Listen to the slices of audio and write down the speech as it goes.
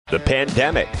the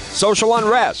pandemic, social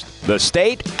unrest, the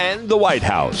state, and the White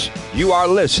House. You are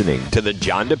listening to The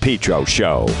John DePetro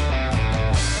Show.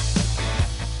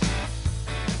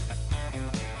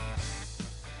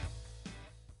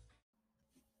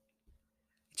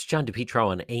 It's John DePetro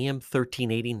on AM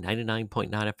 1380,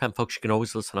 99.9 FM. Folks, you can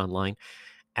always listen online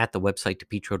at the website,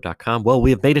 depetro.com. Well, we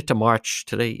have made it to March.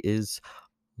 Today is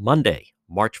Monday,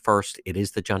 March 1st. It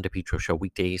is the John DePetro Show,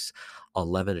 weekdays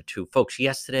 11 to 2. Folks,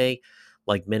 yesterday,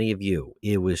 like many of you,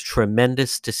 it was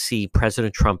tremendous to see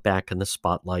President Trump back in the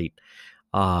spotlight,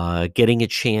 getting a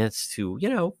chance to,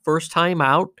 first time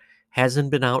out,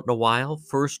 hasn't been out in a while,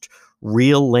 first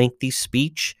real lengthy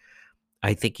speech.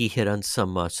 I think he hit on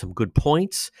some good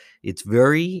points. It's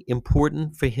very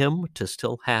important for him to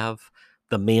still have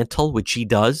the mantle, which he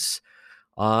does.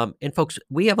 And folks,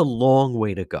 we have a long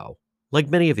way to go, like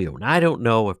many of you. And I don't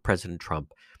know if President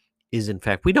Trump is, in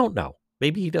fact, we don't know.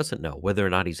 Maybe he doesn't know whether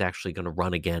or not he's actually going to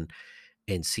run again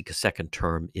and seek a second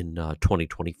term in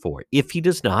 2024. If he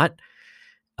does not,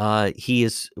 he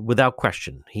is, without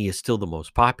question, he is still the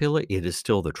most popular. It is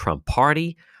still the Trump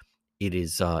party. It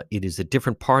is a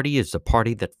different party. It's a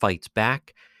party that fights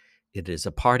back. It is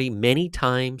a party many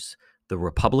times, the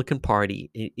Republican Party,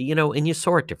 and you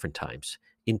saw it different times.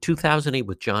 In 2008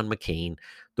 with John McCain,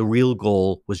 the real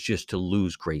goal was just to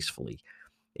lose gracefully.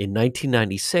 In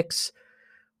 1996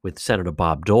 with Senator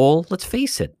Bob Dole, let's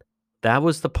face it, that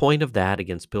was the point of that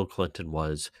against Bill Clinton,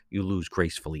 was you lose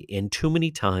gracefully. And too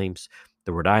many times,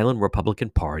 the Rhode Island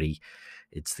Republican Party,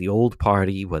 it's the old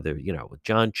party, whether, with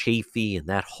John Chafee and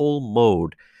that whole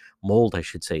mold, I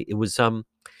should say, it was,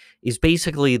 is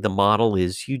basically the model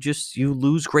is you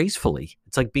lose gracefully.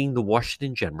 It's like being the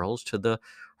Washington Generals to the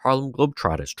Harlem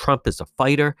Globetrotters. Trump is a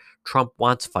fighter. Trump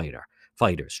wants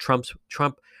fighters.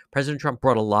 President Trump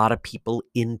brought a lot of people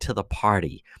into the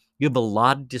party. You have a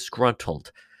lot of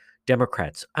disgruntled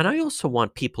Democrats. And I also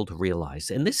want people to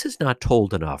realize, and this is not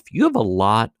told enough, you have a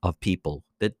lot of people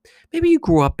that maybe you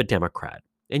grew up a Democrat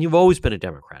and you've always been a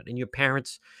Democrat and your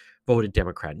parents voted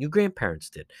Democrat and your grandparents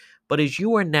did. But as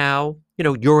you are now,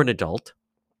 you're an adult,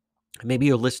 maybe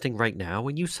you're listening right now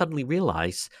and you suddenly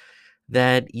realize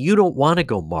that you don't want to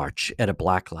go march at a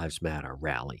Black Lives Matter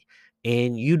rally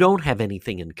and you don't have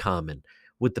anything in common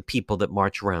with the people that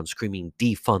march around screaming,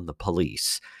 defund the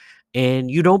police.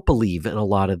 And you don't believe in a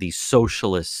lot of these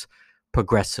socialist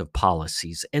progressive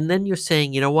policies. And then you're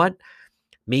saying, you know what,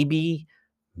 maybe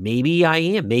I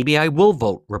am, maybe I will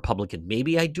vote Republican.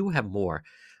 Maybe I do have more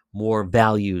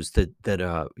values that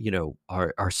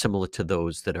are similar to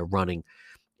those that are running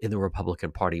in the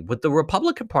Republican Party. With the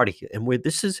Republican Party, and where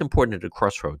this is important at a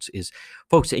crossroads is,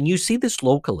 folks, and you see this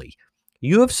locally,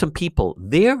 you have some people,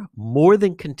 they're more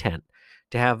than content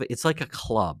to have, it's like a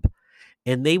club,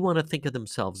 and they want to think of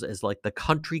themselves as like the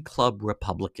country club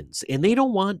Republicans, and they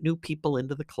don't want new people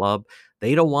into the club.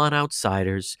 They don't want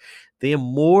outsiders. They're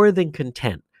more than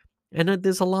content. And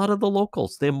there's a lot of the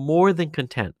locals, they're more than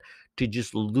content to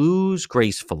just lose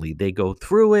gracefully. They go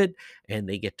through it and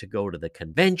they get to go to the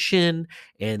convention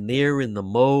and they're in the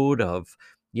mode of,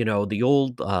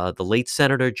 the late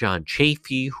Senator John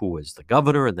Chafee, who was the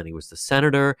governor and then he was the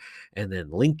senator. And then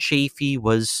Link Chafee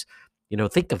was,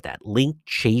 think of that. Link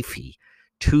Chafee,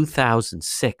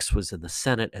 2006, was in the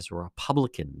Senate as a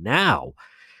Republican. Now,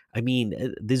 I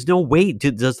mean, there's no way.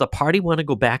 Does the party want to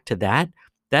go back to that?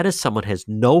 That is someone has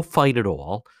no fight at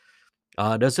all.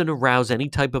 Doesn't arouse any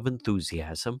type of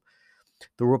enthusiasm.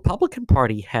 The Republican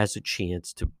Party has a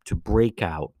chance to break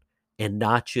out and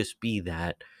not just be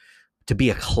that, to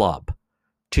be a club,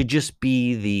 to just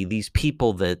be these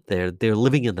people that they're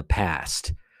living in the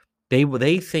past.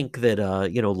 They think that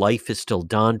life is still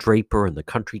Don Draper and the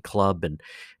Country Club and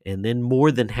then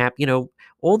more than happy.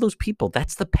 All those people.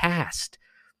 That's the past.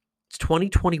 It's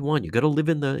 2021. You got to live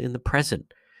in the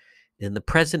present. And the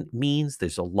present means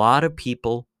there's a lot of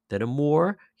people that are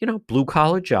more, blue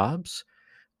collar jobs,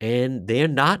 and they're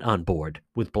not on board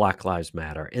with Black Lives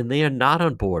Matter, and they are not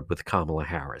on board with Kamala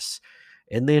Harris,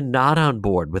 and they're not on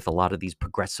board with a lot of these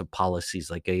progressive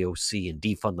policies like AOC and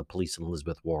defund the police and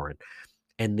Elizabeth Warren.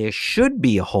 And there should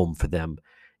be a home for them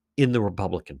in the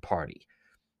Republican Party.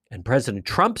 And President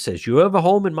Trump says, you have a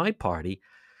home in my party,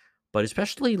 but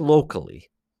especially locally,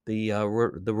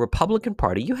 the Republican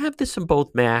Party, you have this in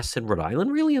both Mass and Rhode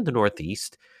Island, really in the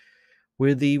Northeast,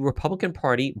 where the Republican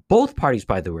Party, both parties,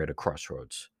 by the way, are at a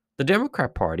crossroads. The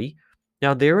Democrat Party,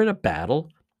 now they're in a battle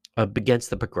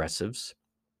against the progressives,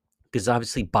 because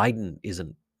obviously Biden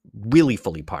isn't really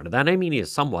fully part of that. I mean, he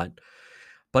is somewhat.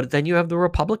 But then you have the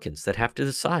Republicans that have to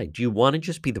decide, do you want to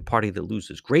just be the party that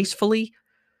loses gracefully,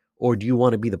 or do you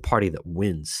want to be the party that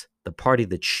wins, the party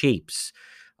that shapes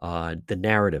the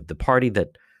narrative, the party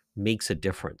that makes a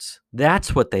difference?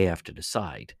 That's what they have to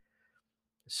decide.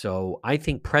 So I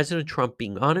think President Trump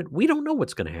being on it, we don't know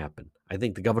what's going to happen. I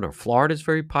think the governor of Florida is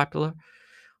very popular.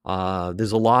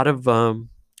 There's a lot of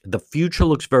the future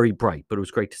looks very bright, but it was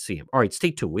great to see him. All right,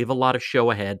 stay tuned. We have a lot of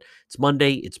show ahead. It's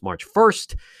Monday. It's March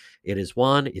 1st. It is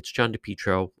Juan. It's John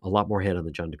DePietro. A lot more ahead on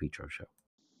the John DePietro Show.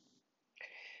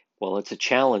 Well, it's a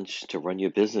challenge to run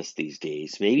your business these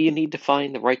days. Maybe you need to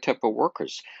find the right type of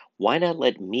workers. Why not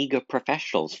let MEGA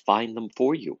Professionals find them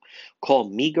for you? Call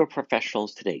MEGA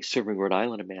Professionals today, serving Rhode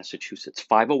Island and Massachusetts,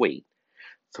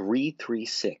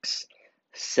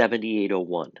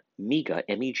 508-336-7801. MEGA,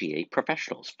 M-E-G-A,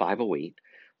 Professionals,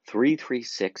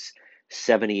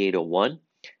 508-336-7801.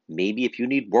 Maybe if you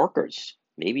need workers,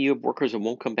 maybe you have workers that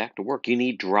won't come back to work. You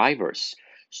need drivers,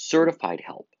 certified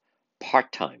help,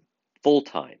 part-time,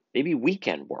 full-time, maybe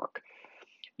weekend work.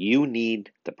 You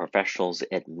need the professionals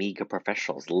at MEGA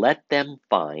Professionals. Let them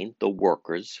find the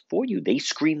workers for you. They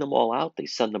screen them all out. They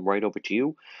send them right over to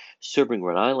you. Serving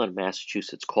Rhode Island,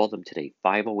 Massachusetts. Call them today,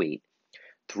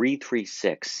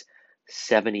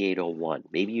 508-336-7801.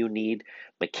 Maybe you need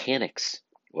mechanics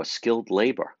or skilled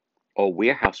labor or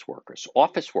warehouse workers,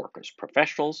 office workers,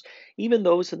 professionals, even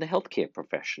those in the healthcare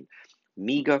profession.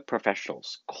 MEGA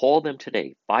Professionals. Call them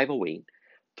today,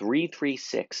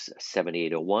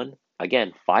 508-336-7801.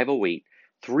 Again,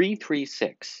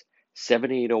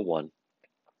 508-336-7801.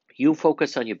 You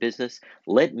focus on your business.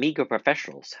 Let MEGA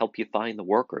Professionals help you find the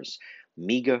workers.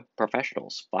 MEGA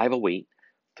Professionals,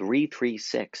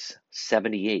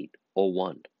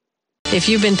 508-336-7801. If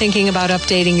you've been thinking about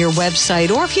updating your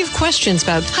website, or if you have questions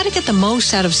about how to get the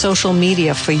most out of social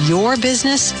media for your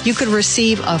business, you could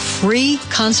receive a free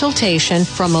consultation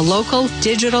from a local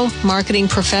digital marketing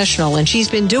professional, and she's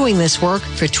been doing this work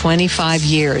for 25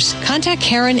 years. Contact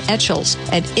Karen Etchels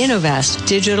at Innovast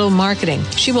Digital Marketing.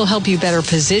 She will help you better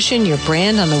position your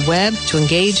brand on the web to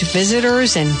engage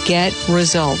visitors and get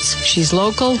results. She's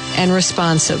local and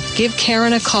responsive. Give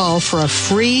Karen a call for a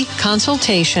free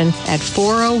consultation at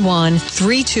 401-321-2799.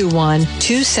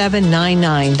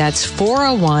 That's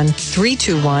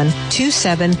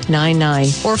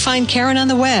 401-321-2799. Or find Karen on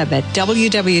the web at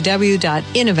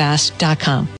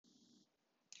www.innovast.com.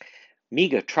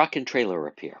 MEGA Truck and Trailer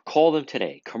Repair. Call them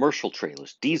today. Commercial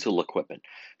trailers, diesel equipment.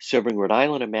 Serving Rhode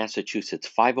Island and Massachusetts,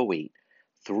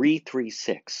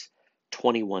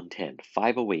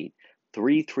 508-336-2110.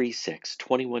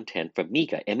 508-336-2110 for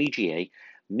MEGA, M-E-G-A,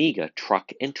 MEGA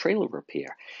Truck and Trailer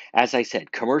Repair. As I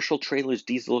said, commercial trailers,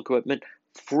 diesel equipment,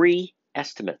 free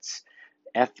estimates,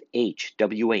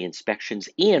 FHWA inspections,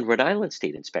 and Rhode Island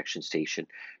State Inspection Station,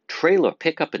 trailer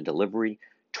pickup and delivery,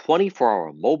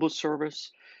 24-hour mobile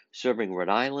service, serving Rhode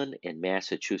Island and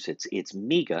Massachusetts. It's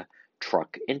MEGA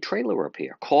Truck and Trailer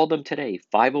Repair. Call them today,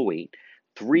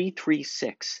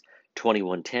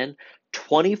 508-336-2110,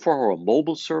 24-hour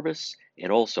mobile service,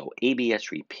 and also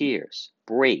ABS repairs,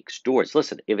 brakes, doors.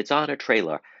 Listen, if it's on a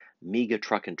trailer, MEGA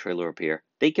Truck and Trailer Repair,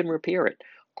 they can repair it.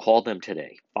 Call them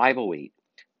today,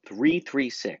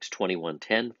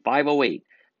 508-336-2110,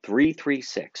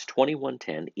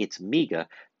 508-336-2110. It's MEGA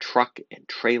Truck and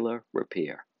Trailer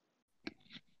Repair.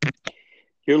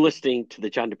 You're listening to the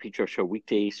John DePietro Show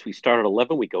weekdays. We start at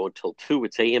 11. We go until 2.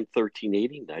 It's AM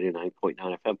 1380, 99.9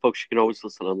 FM. Folks, you can always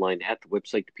listen online at the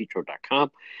website,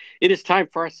 depetro.com. It is time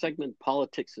for our segment,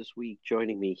 Politics This Week.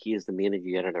 Joining me, he is the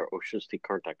managing editor of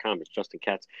OceanStateCurrent.com. It's Justin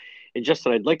Katz. And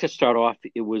Justin, I'd like to start off.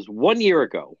 It was 1 year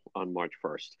ago on March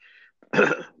 1st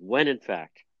when, in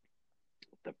fact,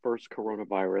 the first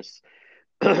coronavirus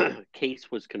case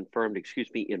was confirmed,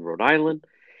 in Rhode Island.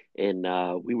 And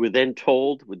we were then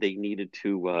told they needed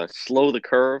to slow the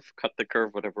curve, cut the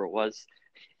curve, whatever it was.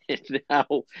 And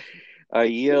now, a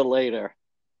year later,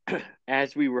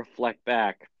 as we reflect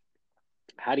back,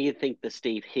 how do you think the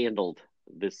state handled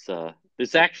this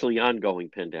actually ongoing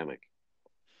pandemic?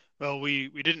 Well, we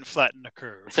didn't flatten the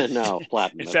curve. No,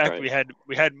 flatten. In fact, right.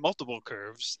 we had multiple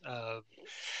curves.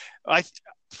 I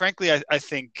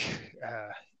think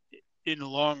in the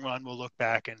long run, we'll look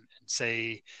back and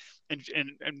say.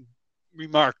 And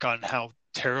remark on how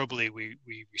terribly we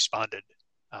responded.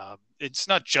 It's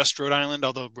not just Rhode Island,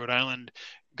 although Rhode Island,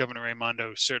 Governor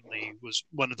Raimondo certainly was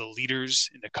one of the leaders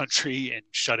in the country in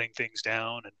shutting things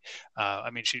down.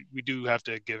 And we do have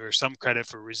to give her some credit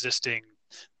for resisting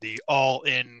the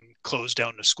all-in, close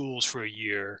down the schools for a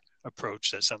year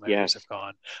approach that some areas have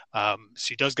gone.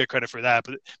 She does get credit for that,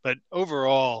 but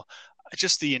overall,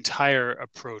 just the entire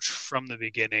approach from the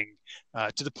beginning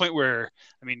to the point where,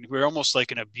 we're almost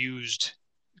like an abused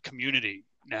community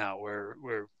now where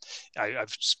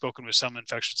I've spoken with some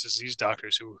infectious disease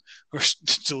doctors who are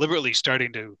deliberately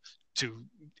starting to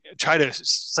try to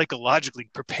psychologically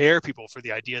prepare people for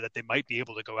the idea that they might be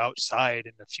able to go outside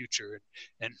in the future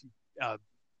and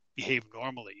behave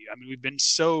normally. I mean, we've been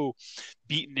so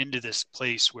beaten into this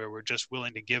place where we're just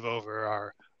willing to give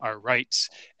over our rights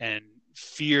and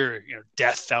fear,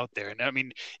 death out there. And I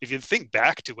mean, if you think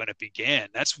back to when it began,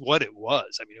 that's what it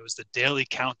was. I mean, it was the daily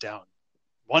countdown.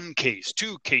 1 case,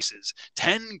 2 cases,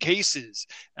 10 cases,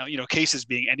 cases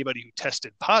being anybody who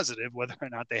tested positive, whether or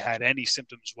not they had any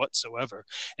symptoms whatsoever.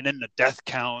 And then the death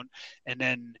count, and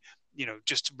then,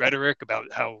 just rhetoric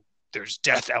about how there's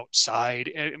death outside.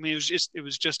 I mean, it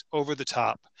was just over the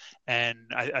top. And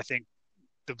I think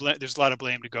there's a lot of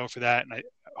blame to go for that. And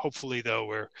hopefully though,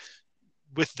 we're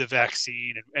with the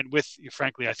vaccine and with,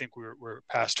 frankly, I think we're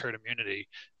past herd immunity.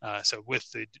 So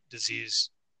with the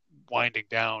disease winding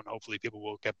down, hopefully people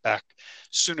will get back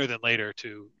sooner than later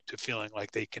to feeling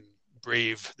like they can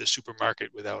brave the supermarket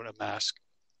without a mask.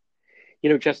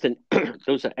 Justin,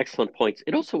 those are excellent points.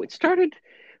 It started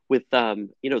with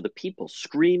the people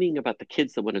screaming about the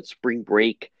kids that went on spring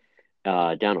break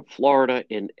down in Florida,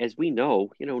 and as we know,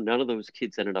 none of those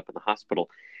kids ended up in the hospital.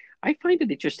 I find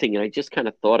it interesting, and I just kind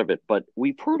of thought of it, but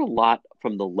we've heard a lot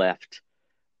from the left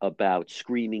about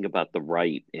screaming about the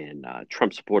right and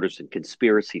Trump supporters and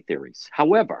conspiracy theories.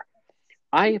 However,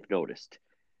 I have noticed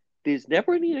there's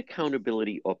never any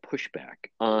accountability or pushback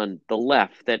on the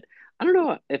left that, I don't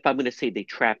know if I'm going to say they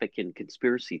traffic in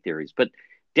conspiracy theories, but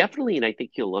definitely, and I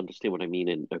think you'll understand what I mean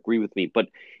and agree with me, but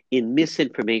in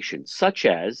misinformation, such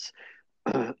as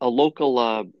a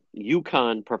local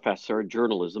UConn professor in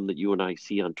journalism that you and I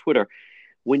see on Twitter,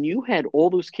 when you had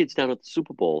all those kids down at the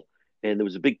Super Bowl, and there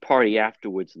was a big party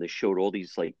afterwards, and they showed all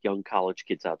these like young college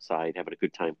kids outside having a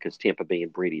good time because Tampa Bay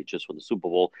and Brady had just won the Super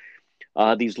Bowl.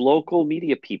 These local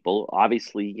media people,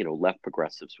 obviously, left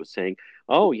progressives, were saying,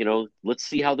 oh, let's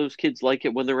see how those kids like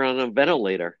it when they're on a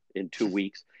ventilator in 2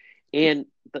 weeks. And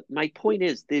my point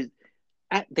is,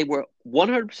 they were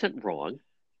 100% wrong.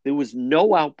 There was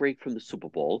no outbreak from the Super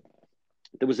Bowl.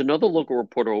 There was another local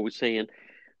reporter always saying,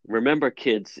 remember,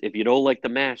 kids, if you don't like the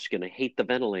mask, you're going to hate the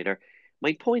ventilator.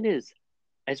 My point is,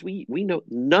 as we know,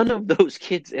 none of those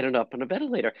kids ended up on a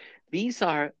ventilator. These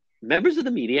are members of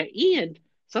the media and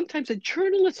sometimes a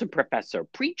journalism professor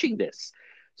preaching this.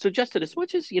 So, Justin, as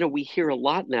much as, we hear a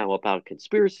lot now about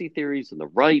conspiracy theories and the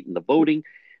right and the voting,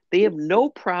 they have no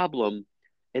problem,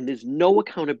 and there's no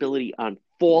accountability on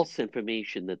false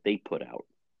information that they put out.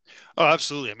 Oh,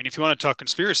 absolutely. I mean, if you want to talk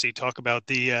conspiracy, talk about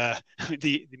the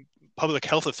public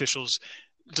health officials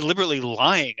deliberately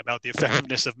lying about the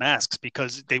effectiveness of masks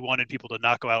because they wanted people to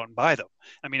not go out and buy them.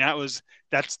 I mean,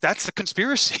 that's a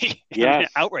conspiracy, yes.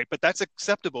 Outright, but that's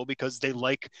acceptable because they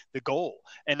like the goal.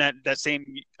 And that same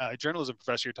journalism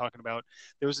professor you're talking about,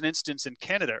 there was an instance in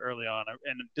Canada early on,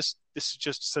 and this is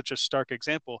just such a stark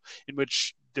example in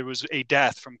which there was a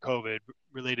death from COVID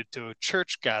related to a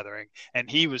church gathering, and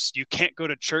you can't go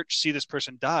to church, see this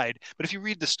person died. But if you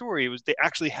read the story, they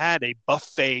actually had a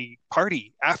buffet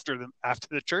party after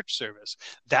the church service.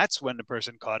 That's when the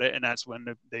person caught it, and that's when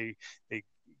they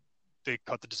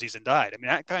caught the disease and died. I mean,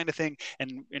 that kind of thing.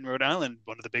 And in Rhode Island,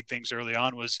 one of the big things early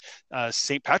on was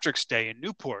St. Patrick's Day in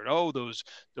Newport. Oh,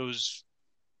 those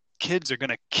kids are going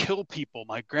to kill people.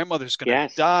 My grandmother's going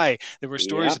to die. There were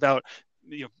stories about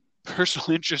personal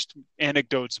interest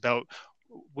anecdotes about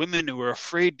women who were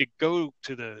afraid to go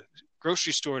to the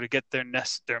grocery store to get their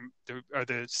or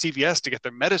the CVS to get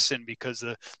their medicine because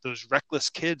of those reckless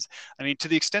kids. I mean, to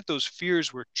the extent those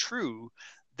fears were true,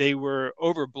 they were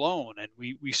overblown. And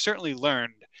we certainly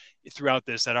learned throughout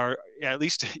this that at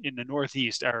least in the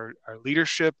Northeast, our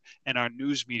leadership and our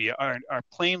news media are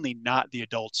plainly not the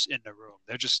adults in the room.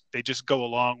 They just go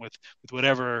along with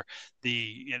whatever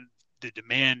the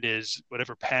demand is,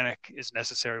 whatever panic is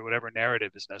necessary, whatever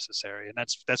narrative is necessary. And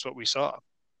that's what we saw.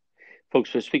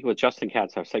 Folks, we're speaking with Justin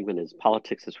Katz. Our segment is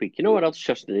Politics This Week. You know what else,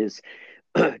 Justin, is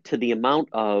to the amount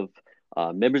of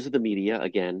members of the media,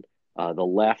 again, the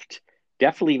left,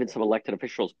 definitely even some elected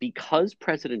officials, because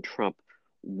President Trump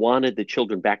wanted the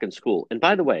children back in school. And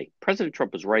by the way, President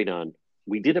Trump was right on.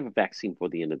 We did have a vaccine for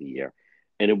the end of the year,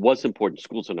 and it was important.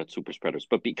 Schools are not super spreaders.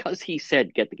 But because he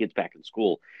said get the kids back in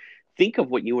school, think of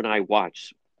what you and I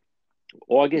watched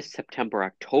August, September,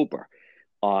 October,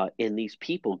 and these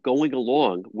people going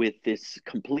along with this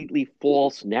completely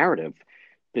false narrative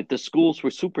that the schools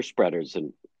were super spreaders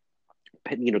and,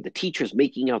 the teachers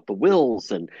making out the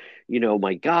wills and,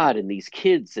 my God, and these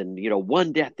kids and,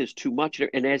 one death is too much.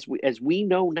 And as we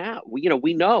know now,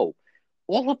 we know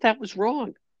all of that was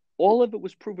wrong. All of it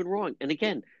was proven wrong. And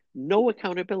again, no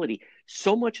accountability.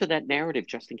 So much of that narrative,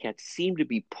 Justin Katz, seemed to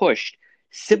be pushed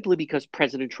simply because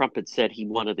President Trump had said he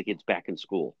wanted the kids back in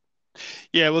school.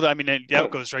 Yeah, well, I mean,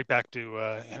 that goes right back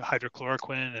to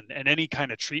hydrochloroquine and any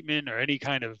kind of treatment or any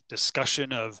kind of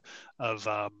discussion of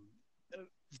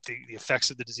the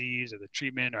effects of the disease or the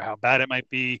treatment or how bad it might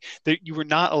be. That you were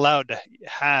not allowed to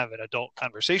have an adult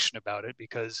conversation about it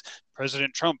because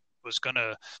President Trump was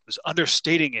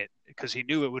understating it because he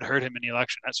knew it would hurt him in the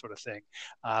election, that sort of thing.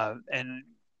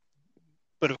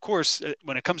 But of course,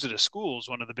 when it comes to the schools,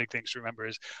 one of the big things to remember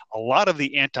is a lot of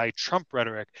the anti-Trump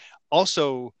rhetoric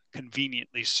also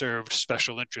conveniently served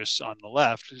special interests on the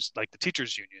left, like the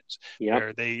teachers' unions,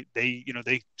 where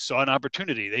they saw an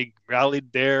opportunity. They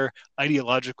rallied their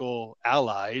ideological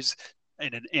allies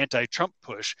in an anti-Trump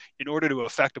push in order to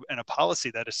effect a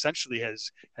policy that essentially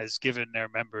has given their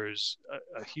members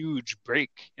a huge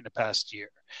break in the past year.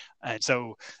 And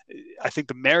so I think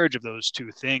the marriage of those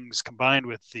two things combined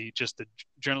with the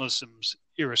journalism's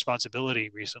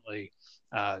irresponsibility recently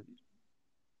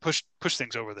pushed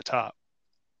things over the top.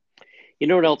 You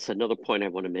know what else? Another point I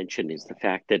want to mention is the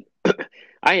fact that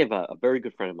I have a very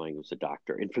good friend of mine who's a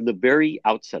doctor. And from the very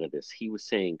outset of this, he was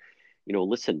saying,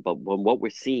 listen, but what we're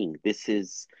seeing,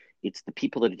 it's the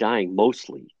people that are dying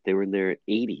mostly. They're in their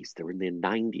 80s, they're in their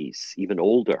 90s, even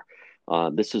older.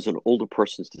 This is an older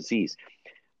person's disease.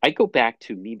 I go back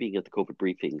to me being at the COVID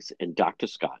briefings and Dr.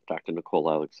 Nicole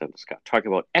Alexander Scott,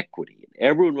 talking about equity and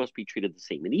everyone must be treated the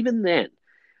same. And even then,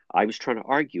 I was trying to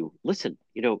argue, listen,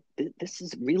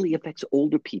 this really affects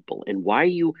older people. And why are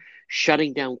you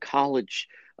shutting down college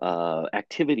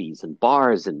activities and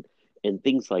bars and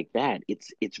things like that? It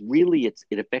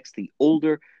affects the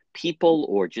older people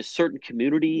or just certain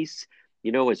communities.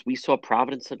 As we saw,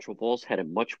 Providence Central Falls had it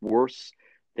much worse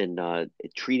than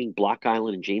treating Block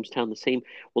Island and Jamestown the same.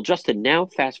 Well, Justin, now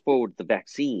fast forward the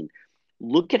vaccine.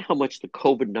 Look at how much the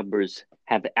COVID numbers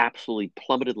have absolutely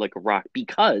plummeted like a rock,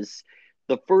 because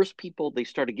the first people they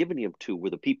started giving them to were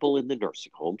the people in the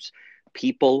nursing homes,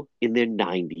 people in their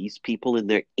 90s, people in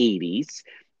their 80s.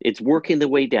 It's working their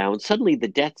way down. Suddenly the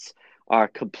deaths are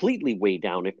completely way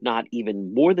down, if not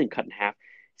even more than cut in half,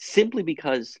 simply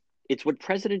because it's what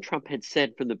President Trump had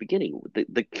said from the beginning.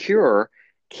 The cure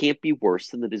can't be worse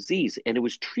than the disease. And it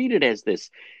was treated as this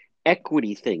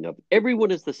equity thing of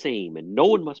everyone is the same and no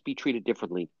one must be treated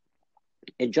differently.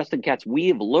 And Justin Katz, we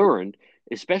have learned,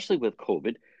 especially with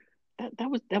COVID,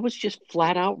 that was just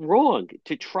flat out wrong.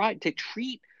 To try to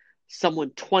treat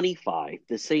someone 25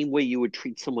 the same way you would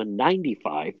treat someone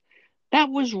 95, that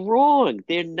was wrong.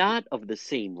 They're not of the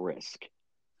same risk.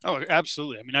 Oh,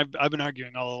 absolutely. I mean, I've been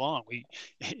arguing all along.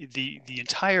 The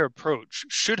entire approach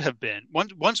should have been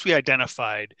once we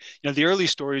identified. The early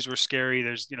stories were scary.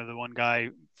 There's the one guy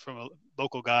from a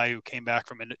local guy who came back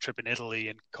from a trip in Italy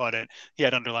and caught it. He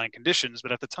had underlying conditions,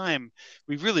 but at the time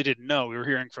we really didn't know. We were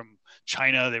hearing from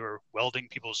China they were welding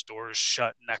people's doors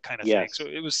shut and that kind of thing. So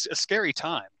it was a scary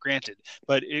time, granted,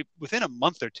 but within a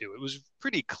month or two, it was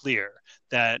pretty clear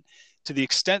that to the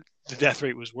extent the death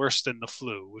rate was worse than the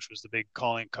flu, which was the big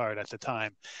calling card at the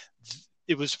time,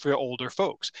 it was for older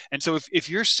folks. And so if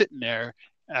you're sitting there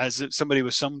as somebody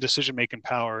with some decision-making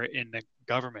power in the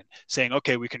government saying,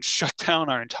 okay, we can shut down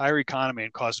our entire economy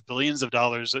and cause billions of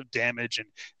dollars of damage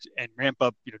and ramp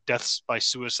up deaths by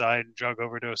suicide and drug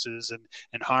overdoses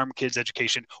and harm kids'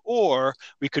 education, or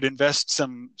we could invest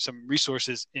some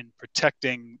resources in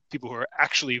protecting people who are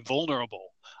actually vulnerable.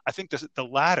 I think the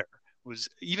latter was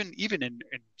even in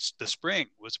the spring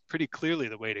was pretty clearly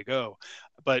the way to go.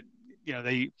 But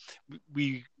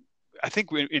I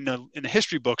think in the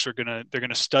history books they're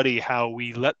gonna study how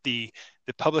we let the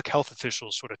public health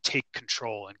officials sort of take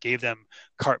control and gave them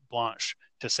carte blanche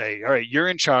to say, all right, you're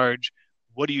in charge.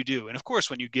 What do you do? And of course,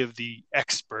 when you give the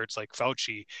experts like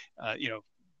Fauci,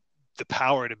 the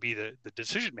power to be the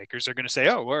decision makers, they're going to say,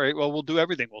 oh, all right, well, we'll do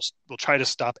everything. We'll try to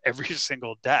stop every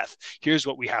single death. Here's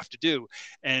what we have to do.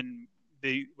 And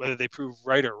whether they prove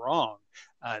right or wrong,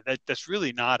 that's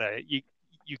really not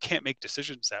you can't make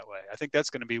decisions that way. I think that's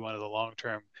going to be one of the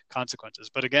long-term consequences.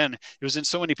 But again, it was in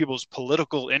so many people's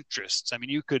political interests. I mean,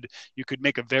 you could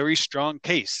make a very strong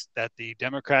case that the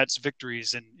Democrats'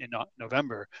 victories in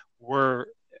November were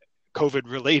COVID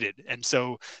related. And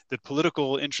so the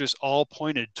political interests all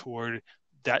pointed toward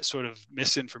that sort of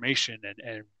misinformation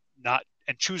and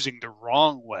choosing the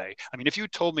wrong way. I mean, if you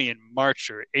told me in March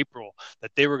or April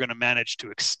that they were going to manage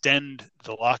to extend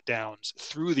the lockdowns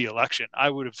through the election, I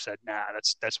would have said, nah,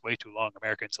 that's way too long.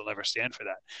 Americans will never stand for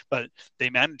that. But they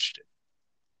managed it.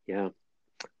 Yeah,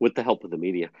 with the help of the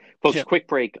media. Folks, Quick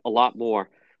break, a lot more.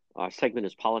 Our segment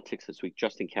is Politics this week.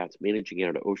 Justin Katz, managing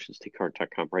editor at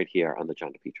OceansStateCurrent.com, right here on the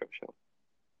John DePietro Show.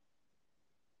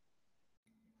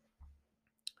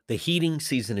 The heating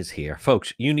season is here.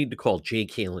 Folks, you need to call J.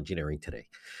 Kale Engineering today.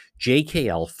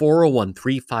 JKL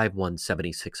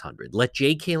 401-351-7600. Let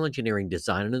JKL Engineering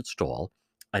design and install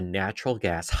a natural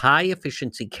gas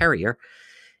high-efficiency carrier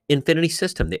infinity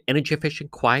system. They're energy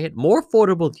efficient, quiet, more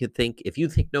affordable than you think. If you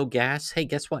think no gas, hey,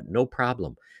 guess what? No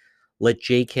problem. Let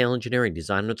JKL Engineering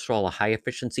design and install a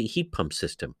high-efficiency heat pump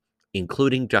system,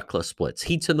 including ductless splits.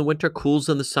 Heats in the winter, cools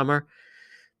in the summer.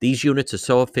 These units are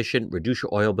so efficient, reduce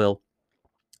your oil bill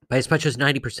by as much as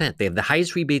 90%. They have the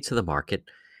highest rebates in the market,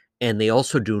 and they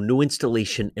also do new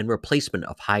installation and replacement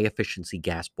of high-efficiency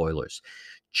gas boilers.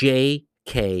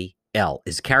 JKL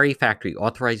is Carrier Factory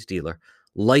authorized dealer,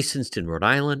 licensed in Rhode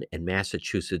Island and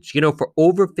Massachusetts. For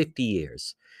over 50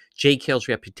 years, JKL's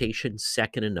reputation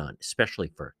second to none,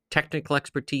 especially for technical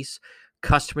expertise,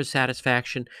 customer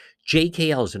satisfaction.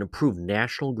 JKL is an approved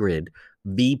National Grid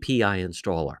VPI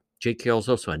installer. JKL is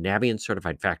also a Navient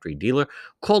certified factory dealer.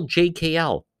 Call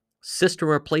JKL. System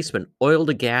replacement, oil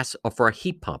to gas, or for a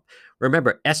heat pump.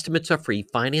 Remember, estimates are free.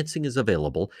 Financing is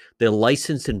available. They're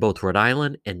licensed in both Rhode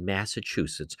Island and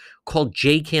Massachusetts. Call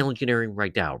JKL Engineering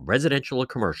right now, residential or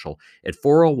commercial, at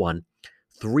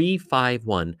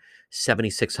 401-351-7600.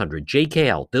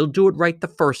 JKL, they'll do it right the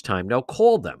first time. Now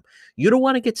call them. You don't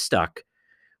want to get stuck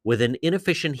with an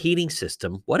inefficient heating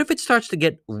system. What if it starts to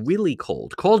get really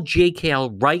cold? Call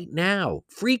JKL right now.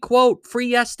 Free quote,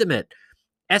 free estimate.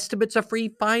 Estimates are free.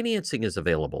 Financing is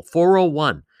available.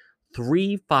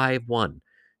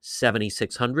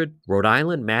 401-351-7600. Rhode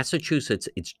Island, Massachusetts.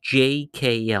 It's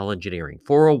JKL Engineering.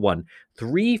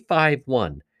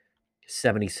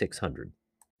 401-351-7600.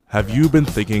 Have you been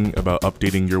thinking about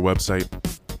updating your website?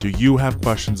 Do you have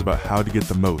questions about how to get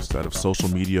the most out of social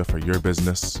media for your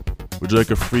business? Would you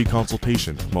like a free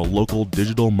consultation from a local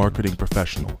digital marketing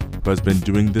professional who has been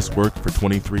doing this work for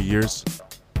 23 years?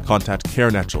 Contact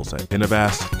Karen Etchels at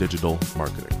Innovast Digital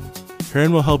Marketing.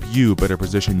 Karen will help you better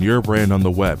position your brand on the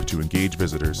web to engage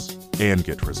visitors and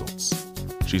get results.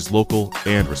 She's local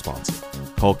and responsive.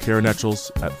 Call Karen Etchels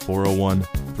at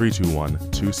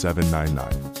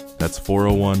 401-321-2799. That's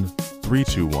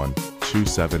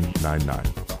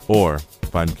 401-321-2799. Or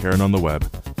find Karen on the web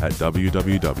at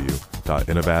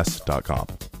www.innovast.com.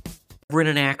 We're in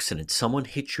an accident. Someone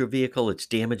hits your vehicle. It's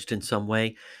damaged in some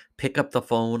way. Pick up the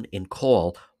phone and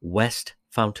call West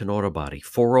Fountain Auto Body,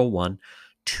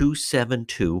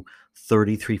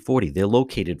 401-272-3340. They're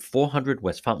located 400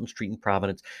 West Fountain Street in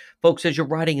Providence. Folks, as you're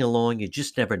riding along, you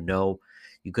just never know.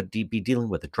 You could be dealing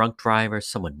with a drunk driver,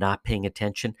 someone not paying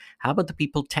attention. How about the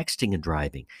people texting and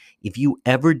driving? If you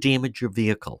ever damage your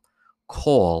vehicle,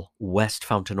 call West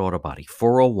Fountain Auto Body,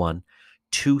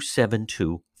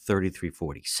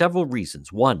 401-272-3340. Several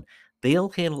reasons. One, they'll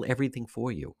handle everything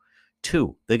for you.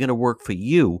 Two, they're going to work for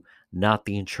you, not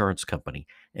the insurance company.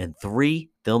 And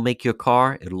three, they'll make your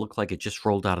car, it'll look like it just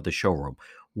rolled out of the showroom.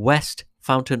 West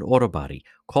Fountain Auto Body.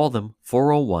 Call them,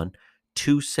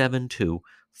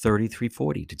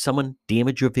 401-272-3340. Did someone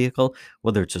damage your vehicle?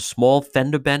 Whether it's a small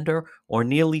fender bender or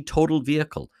nearly totaled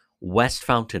vehicle, West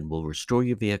Fountain will restore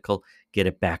your vehicle, get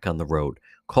it back on the road.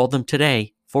 Call them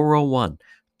today,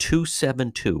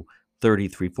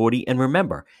 401-272-3340. And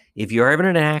remember, if you're ever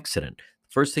in an accident,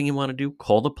 first thing you want to do,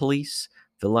 call the police,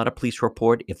 fill out a police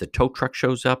report. If the tow truck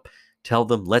shows up, tell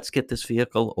them, let's get this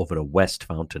vehicle over to West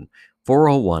Fountain,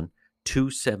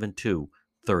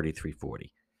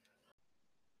 401-272-3340.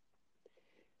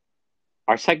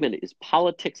 Our segment is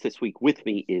Politics This Week. With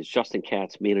me is Justin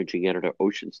Katz, Managing Editor,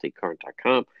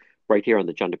 OceanStateCurrent.com, right here on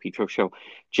the John DePietro Show.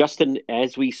 Justin,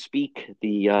 as we speak,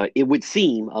 it would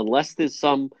seem, unless there's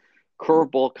some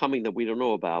curveball coming that we don't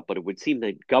know about, but it would seem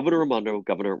that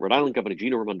Rhode Island Governor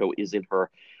Gina Raimondo is in her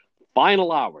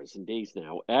final hours and days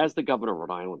now as the governor of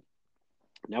Rhode Island.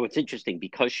 Now, it's interesting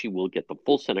because she will get the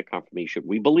full Senate confirmation,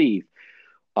 we believe,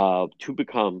 to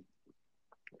become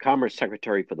Commerce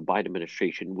Secretary for the Biden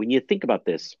administration. When you think about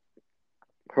this,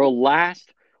 her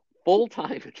last full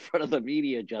time in front of the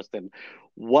media, Justin,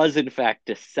 was in fact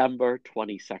December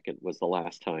 22nd was the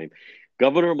last time.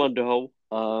 Governor Raimondo,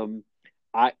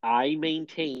 I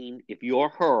maintain if you're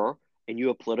her and you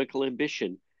have political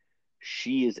ambition,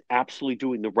 she is absolutely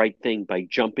doing the right thing by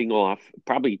jumping off.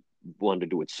 Probably wanted to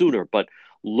do it sooner, but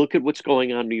look at what's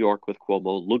going on in New York with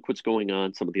Cuomo. Look what's going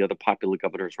on some of the other popular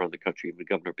governors around the country, even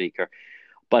Governor Baker.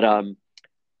 But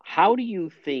how do you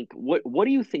think, what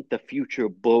do you think the future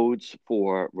bodes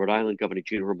for Rhode Island Governor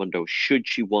Gina Raimondo should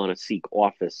she want to seek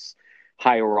office,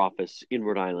 higher office in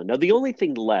Rhode Island? Now, the only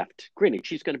thing left, granted,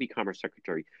 she's going to be Commerce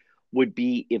Secretary, would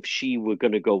be if she were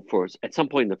going to go for, at some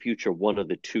point in the future, one of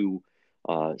the two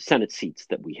Senate seats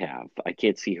that we have. I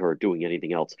can't see her doing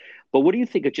anything else. But what do you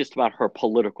think of just about her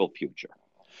political future?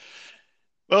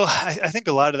 Well, I think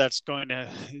a lot of that's going to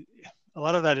a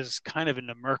lot of that is kind of in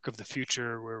the murk of the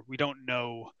future, where we don't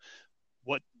know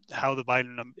how the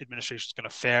Biden administration is going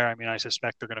to fare. I mean, I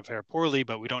suspect they're going to fare poorly,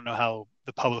 but we don't know how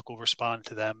the public will respond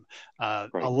to them. Right.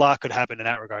 A lot could happen in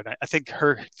that regard. I think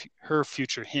her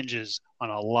future hinges on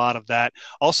a lot of that.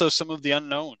 Also, some of the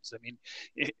unknowns. I mean,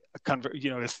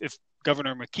 if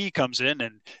Governor McKee comes in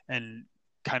and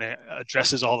kind of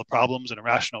addresses all the problems in a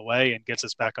rational way and gets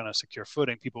us back on a secure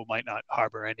footing, people might not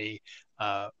harbor any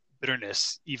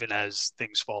bitterness, even as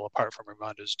things fall apart from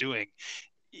Raimondo's doing.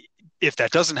 If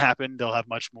that doesn't happen, they'll have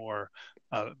much more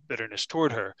bitterness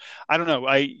toward her. I don't know.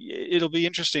 It'll be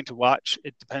interesting to watch.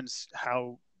 It depends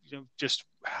just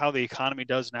how the economy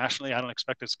does nationally. I don't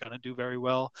expect it's going to do very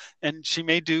well, and she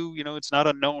may do. It's not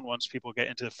unknown once people get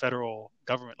into the federal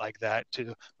government like that,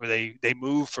 where they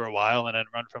move for a while and then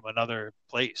run from another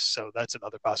place. So that's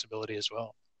another possibility as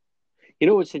well.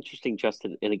 What's interesting,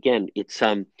 Justin, and again, it's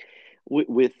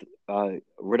with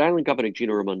Rhode Island Governor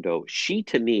Gina Raimondo.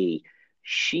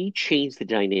 She changed the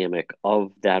dynamic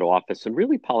of that office and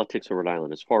really politics of Rhode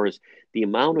Island as far as the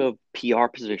amount of PR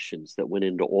positions that went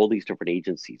into all these different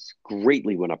agencies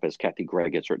greatly went up, as Kathy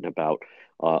Gregg has written about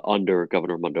under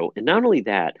Governor Raimondo. And not only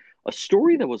that, a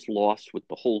story that was lost with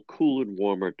the whole Cooler and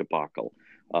Warmer debacle.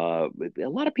 A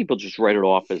lot of people just write it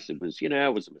off as it was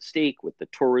a mistake with the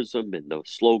tourism and the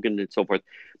slogan and so forth.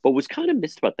 But what was kind of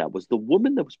missed about that was the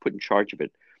woman that was put in charge of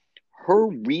it. Her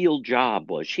real job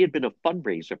was she had been a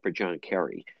fundraiser for John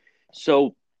Kerry.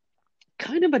 So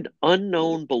kind of an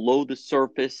unknown below the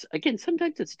surface. Again,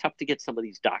 sometimes it's tough to get some of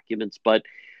these documents, but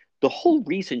the whole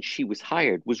reason she was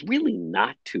hired was really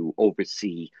not to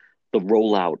oversee the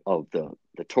rollout of the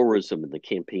tourism and the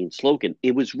campaign slogan.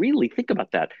 It was really, think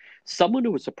about that, someone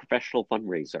who was a professional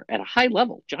fundraiser at a high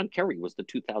level. John Kerry was the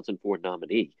 2004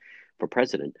 nominee for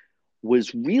president,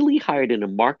 was really hired in a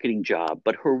marketing job,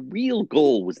 but her real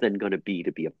goal was then going to be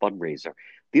a fundraiser.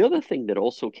 The other thing that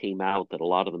also came out that a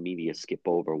lot of the media skip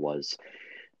over was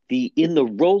in the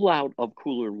rollout of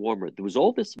Cooler and Warmer, there was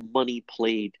all this money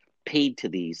paid to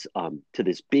to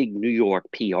this big New York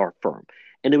PR firm.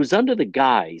 And it was under the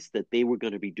guise that they were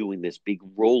going to be doing this big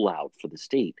rollout for the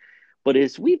state. But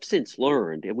as we've since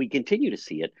learned, and we continue to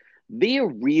see it, their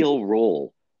real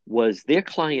role was their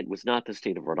client was not the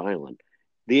state of Rhode Island.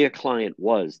 Their client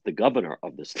was the governor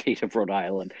of the state of Rhode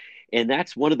Island. And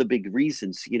that's one of the big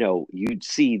reasons, you'd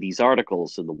see these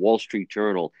articles in the Wall Street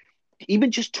Journal, even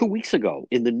just 2 weeks ago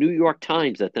in the New York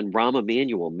Times that then Rahm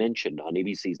Emanuel mentioned on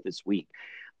ABC's This Week.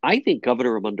 I think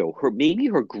Governor Raimondo, maybe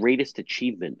her greatest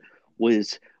achievement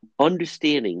was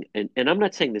understanding, and I'm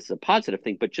not saying this is a positive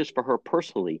thing, but just for her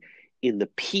personally, in the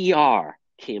PR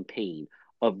campaign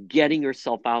of getting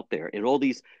herself out there in all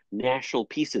these national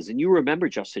pieces. And you remember,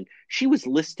 Justin, she was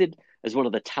listed as one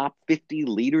of the top 50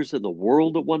 leaders in the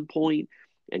world at one point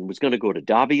and was going to go to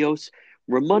Davos.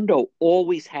 Raimondo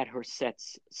always had her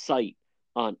sight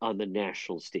on the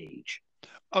national stage.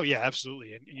 Oh, yeah,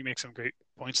 absolutely. And you make some great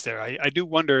points there. I do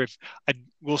wonder if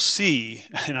we'll see,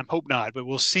 and I hope not, but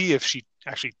we'll see if she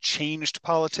actually changed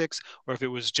politics or if it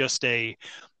was just a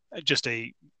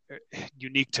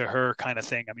unique to her kind of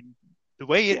thing. I mean, the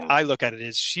way I look at it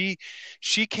is she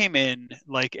came in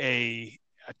like a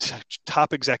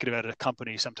top executive at a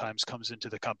company sometimes comes into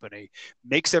the company,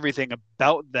 makes everything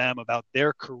about them, about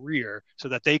their career, so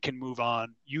that they can move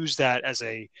on, use that as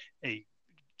a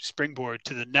springboard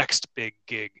to the next big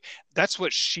gig. That's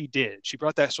what she did. She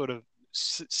brought that sort of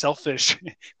selfish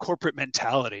corporate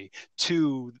mentality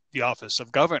to the office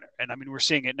of governor. And I mean, we're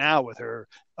seeing it now with her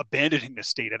abandoning the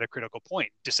state at a critical point,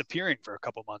 disappearing for a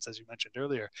couple months, as you mentioned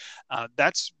earlier.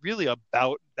 That's really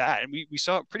about that. And we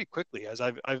saw it pretty quickly, as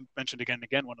I've mentioned again and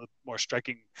again. One of the more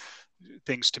striking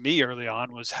things to me early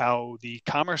on was how the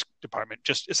Commerce Department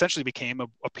just essentially became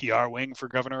a PR wing for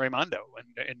Governor Raimondo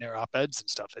and in their op-eds and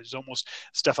stuff. It was almost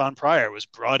Stefan Pryor was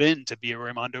brought in to be a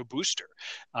Raimondo booster.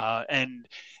 And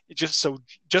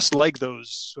just like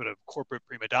those sort of corporate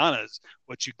prima donnas,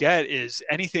 what you get is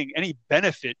any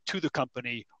benefit to the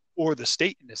company or the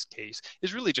state in this case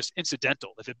is really just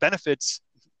incidental. If it benefits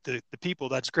the people,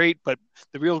 that's great, but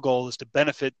the real goal is to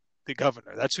benefit the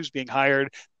governor. That's who's being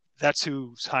hired. That's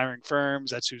who's hiring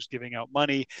firms. That's who's giving out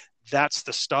money. That's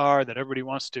the star that everybody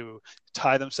wants to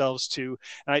tie themselves to.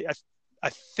 And I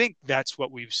think that's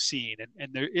what we've seen.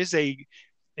 And there is a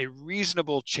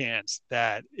reasonable chance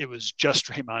that it was just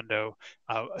Raimondo.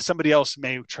 Somebody else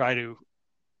may try to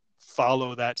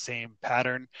follow that same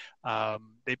pattern.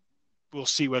 We'll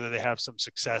see whether they have some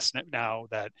success now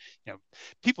that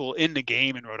people in the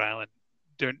game in Rhode Island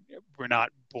were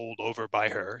not bowled over by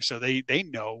her, so they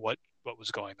know what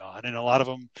was going on, and a lot of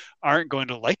them aren't going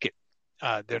to like it.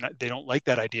 They don't like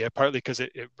that idea, partly because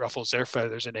it ruffles their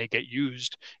feathers and they get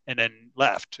used and then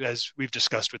left, as we've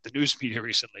discussed with the news media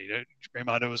recently.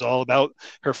 Raimondo was all about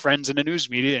her friends in the news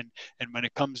media, and when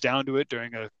it comes down to it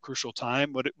during a crucial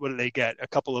time, what do they get? A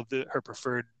couple of her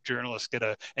preferred journalists get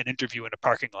an interview in a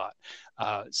parking lot.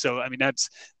 So I mean,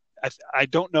 I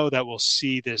don't know that we'll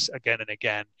see this again and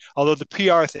again, although the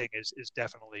PR thing is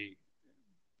definitely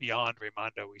beyond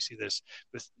Raimondo. We see this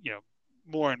with,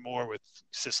 more and more with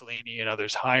Cicilline and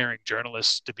others hiring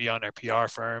journalists to be on their PR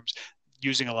firms,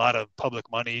 using a lot of public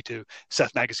money to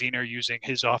Seth Magaziner using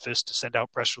his office to send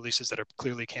out press releases that are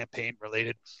clearly campaign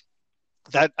related.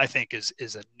 That, I think, is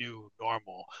a new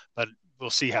normal, but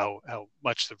we'll see how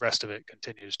much the rest of it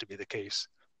continues to be the case.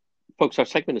 Folks, our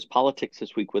segment is Politics.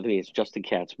 This week with me is Justin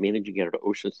Katz, managing editor at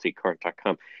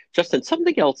OceanStateCurrent.com. Justin,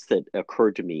 something else that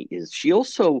occurred to me is she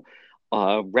also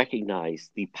recognized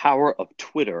the power of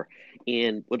Twitter.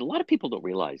 And what a lot of people don't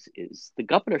realize is the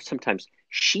governor sometimes,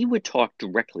 she would talk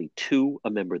directly to a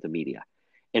member of the media,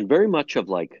 and very much of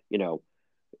like,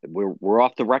 we're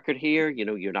off the record here.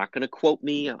 You're not going to quote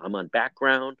me. I'm on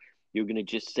background. You're going to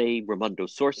just say Raimondo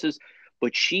sources.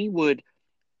 But she would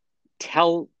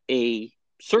tell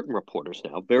certain reporters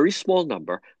now, very small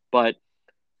number, but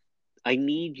I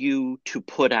need you to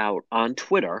put out on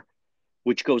Twitter,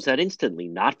 which goes out instantly,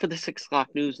 not for the 6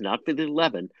 o'clock news, not for the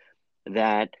 11,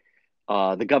 that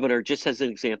the governor, just as an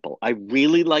example, I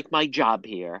really like my job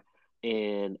here,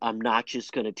 and I'm not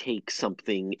just going to take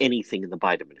anything in the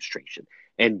Biden administration.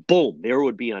 And boom, there it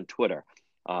would be on Twitter.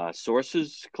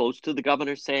 Sources close to the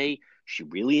governor say she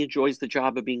really enjoys the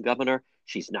job of being governor.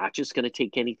 She's not just going to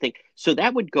take anything. So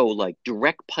that would go like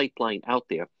direct pipeline out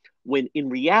there, when in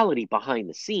reality, behind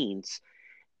the scenes,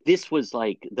 this was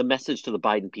like the message to the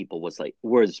Biden people was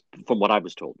from what I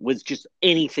was told, was just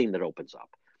anything that opens up.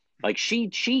 Like she,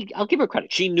 I'll give her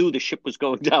credit. She knew the ship was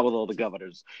going down with all the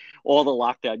governors, all the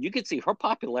lockdown. You can see her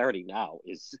popularity now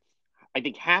is, I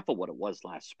think, half of what it was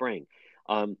last spring.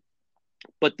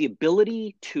 But the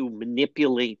ability to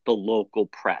manipulate the local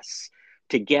press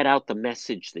to get out the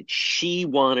message that she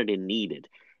wanted and needed,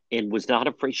 and was not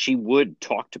afraid, she would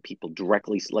talk to people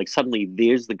directly. Like suddenly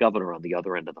there's the governor on the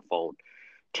other end of the phone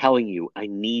telling you, I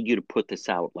need you to put this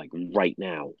out like right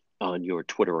now on your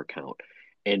Twitter account.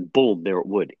 And boom, there it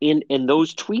would. And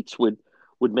those tweets would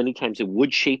many times, it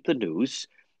would shape the news,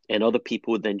 and other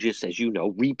people would then just, as you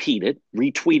know, retweet it,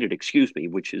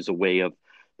 which is a way of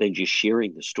then just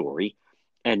sharing the story.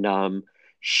 And I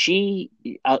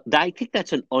think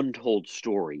that's an untold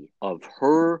story of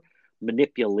her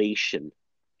manipulation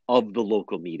of the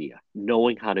local media,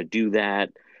 knowing how to do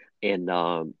that,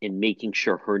 and making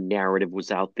sure her narrative was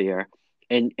out there.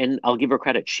 And I'll give her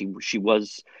credit. She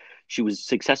was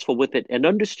successful with it, and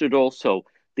understood also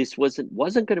this wasn't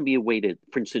going to be a way to,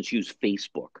 for instance, use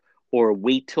Facebook or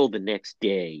wait till the next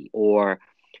day. Or,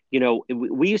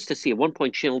 we used to see at one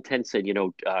point Channel 10 said,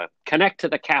 connect to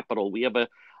the Capitol. We have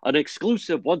an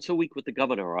exclusive once a week with the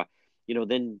governor. Or,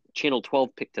 then Channel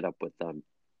 12 picked it up with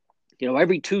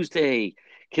every Tuesday,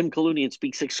 Kim Kalunian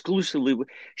speaks exclusively.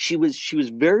 She was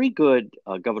very good,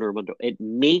 Governor Raimondo, at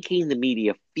making the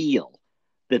media feel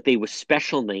that they were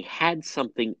special and they had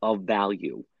something of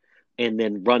value, and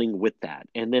then running with that.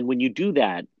 And then when you do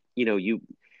that, you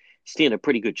stand a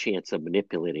pretty good chance of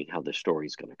manipulating how the story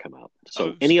is going to come out.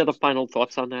 So any other final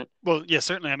thoughts on that? Well, yeah,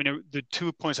 certainly. I mean, the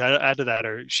 2 points I add to that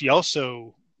are, she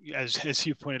also, as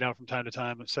you pointed out from time to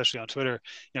time, especially on Twitter,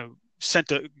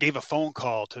 gave a phone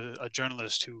call to a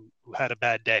journalist who had a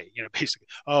bad day, basically,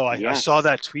 I saw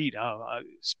that tweet.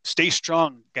 Stay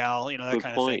strong, gal, that Good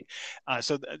kind point. of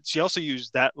thing. She also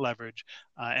used that leverage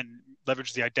and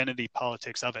leveraged the identity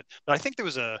politics of it. But I think there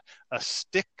was a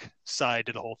stick side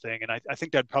to the whole thing. And I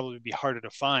think that'd probably be harder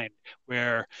to find,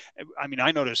 where,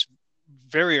 I noticed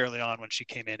very early on when she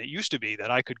came in, it used to be that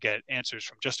I could get answers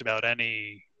from just about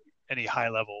any high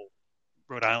level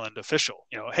Rhode Island official,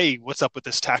 hey, what's up with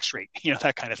this tax rate,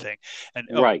 that kind of thing. And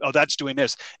right. That's doing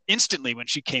this. Instantly, when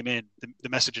she came in, the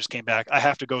messages came back, I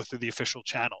have to go through the official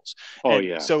channels.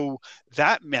 So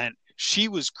that meant she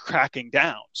was cracking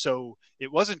down. So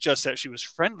it wasn't just that she was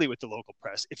friendly with the local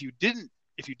press. If you didn't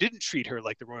treat her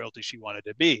like the royalty she wanted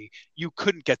to be, you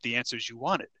couldn't get the answers you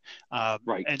wanted.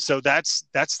 Right. And so that's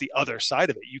the other side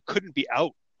of it. You couldn't be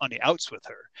out on the outs with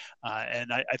her.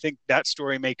 And I think that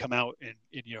story may come out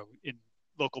in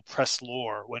local press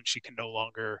lore when she can no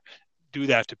longer do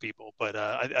that to people. But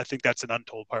I think that's an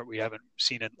untold part we haven't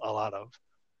seen a lot of.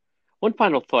 One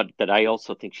final thought that I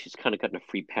also think she's kind of gotten a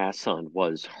free pass on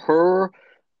was her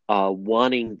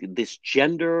wanting this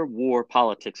gender war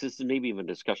politics. This is maybe even a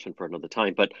discussion for another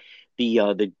time, but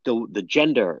the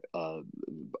gender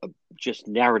just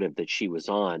narrative that she was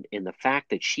on, and the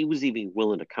fact that she was even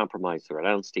willing to compromise the Rhode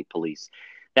Island State Police.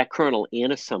 That Colonel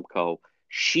Anna Sumko,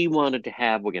 she wanted to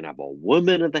have, we're going to have a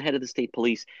woman at the head of the state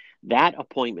police. That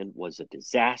appointment was a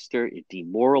disaster. It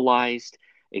demoralized.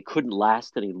 It couldn't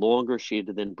last any longer. She had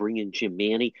to then bring in Jim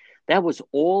Manny. That was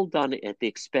all done at the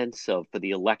expense of, for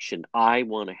the election, I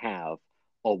want to have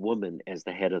a woman as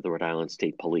the head of the Rhode Island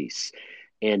State Police.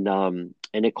 And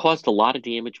it caused a lot of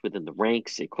damage within the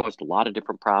ranks. It caused a lot of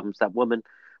different problems. That woman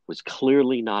was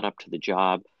clearly not up to the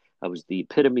job. That was the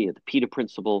epitome of the Peter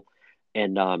principle.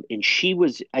 And she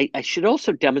was, I should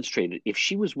also demonstrate it, if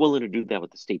she was willing to do that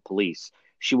with the state police,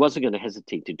 she wasn't going to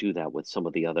hesitate to do that with some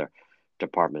of the other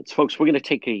departments. Folks, we're going to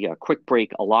take a quick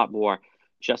break. A lot more.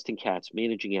 Justin Katz,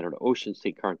 managing editor,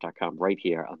 OceanStateCurrent.com, right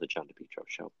here on the John DePietro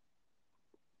Show.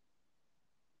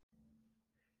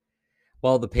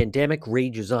 While the pandemic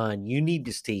rages on, you need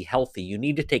to stay healthy. You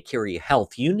need to take care of your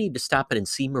health. You need to stop in and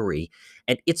see Marie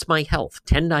at It's My Health,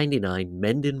 1099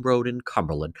 Mendon Road in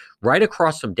Cumberland, right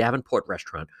across from Davenport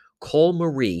Restaurant. Call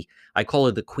Marie. I call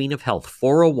her the Queen of Health,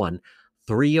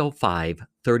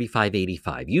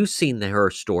 401-305-3585. You've seen her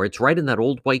store. It's right in that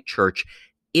old white church.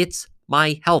 It's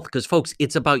My Health, because, folks,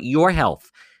 it's about your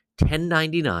health.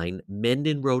 1099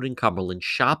 Mendon Road in Cumberland.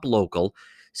 Shop local.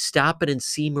 Stop in and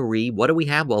see Marie. What do we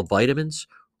have? Well, vitamins,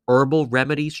 herbal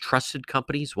remedies, trusted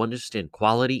companies who understand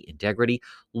quality, integrity,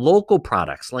 local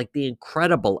products like the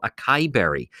incredible acai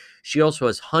berry. She also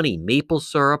has honey, maple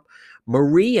syrup.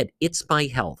 Marie at It's My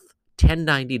Health,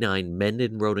 1099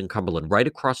 Mendon Road in Cumberland, right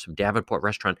across from Davenport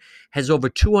Restaurant, has over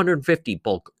 250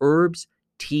 bulk herbs,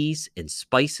 teas, and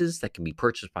spices that can be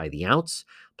purchased by the ounce,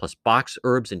 plus box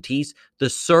herbs and teas. The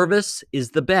service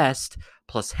is the best,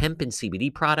 plus hemp and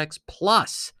CBD products,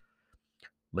 plus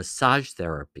massage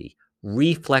therapy,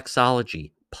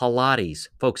 reflexology, Pilates.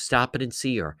 Folks, stop it and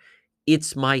see her.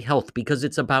 It's My Health, because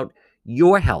it's about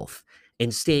your health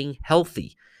and staying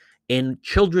healthy. And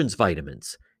children's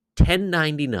vitamins,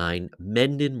 1099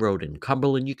 Mendon Road in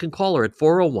Cumberland. You can call her at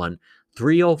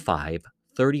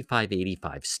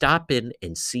 401-305-3585. Stop in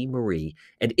and see Marie.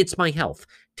 And It's My Health,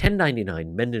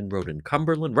 1099 Mendon Road in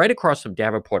Cumberland, right across from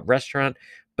Davenport Restaurant.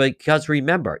 Because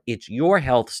remember, it's your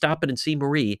health. Stop in and see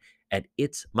Marie at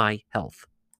It's My Health.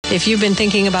 If you've been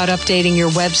thinking about updating your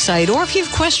website, or if you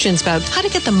have questions about how to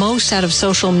get the most out of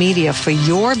social media for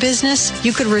your business,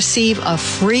 you could receive a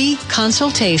free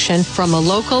consultation from a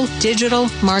local digital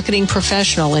marketing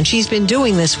professional, and she's been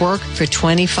doing this work for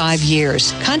 25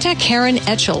 years. Contact Karen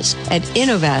Etchels at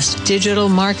Innovast Digital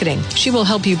Marketing. She will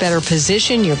help you better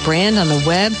position your brand on the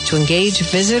web to engage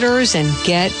visitors and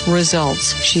get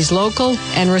results. She's local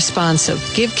and responsive.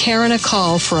 Give Karen a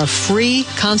call for a free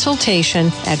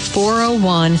consultation at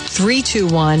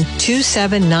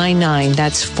 401-321-2799.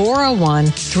 That's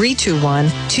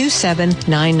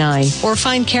 401-321-2799. Or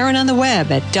find Karen on the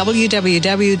web at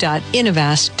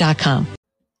www.innovast.com.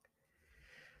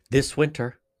 This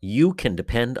winter, you can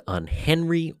depend on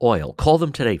Henry Oil. Call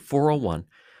them today,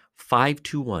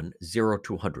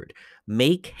 401-521-0200.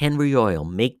 Make Henry Oil.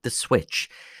 Make the switch.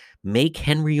 Make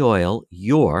Henry Oil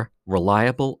your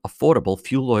reliable, affordable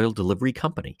fuel oil delivery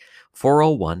company.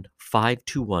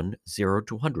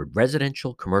 401-521-0200.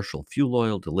 Residential, commercial fuel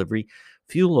oil delivery,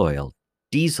 fuel oil,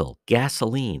 diesel,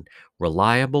 gasoline,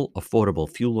 reliable, affordable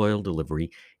fuel oil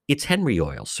delivery. It's Henry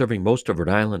Oil, serving most of Rhode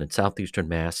Island and southeastern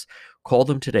Mass. Call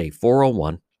them today,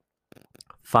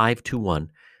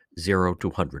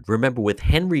 401-521-0200. Remember, with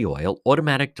Henry Oil,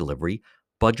 automatic delivery,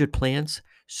 budget plans,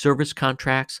 service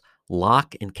contracts,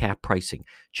 lock and cap pricing.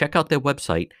 Check out their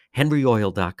website,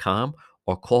 henryoil.com,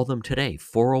 or call them today,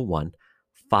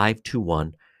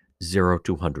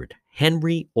 401-521-0200.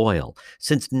 Henry Oil.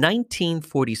 Since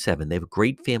 1947, they have a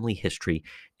great family history,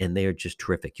 and they are just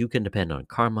terrific. You can depend on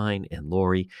Carmine and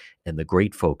Lori and the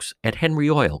great folks at Henry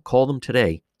Oil. Call them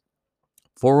today,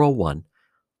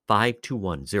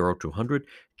 401-521-0200.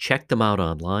 Check them out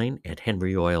online at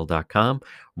henryoil.com.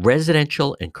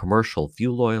 Residential and commercial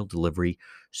fuel oil delivery,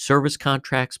 service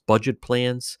contracts, budget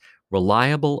plans,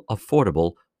 reliable,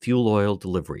 affordable fuel oil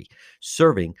delivery.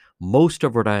 Serving most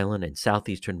of Rhode Island and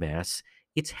southeastern Mass,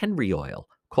 it's Henry Oil.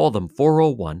 Call them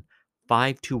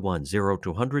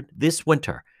 401-521-0200. This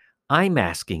winter, I'm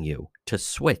asking you to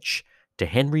switch to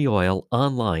Henry Oil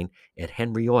online at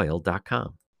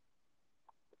henryoil.com.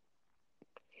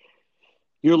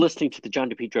 You're listening to the John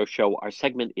DePietro Show. Our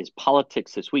segment is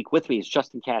Politics This Week. With me is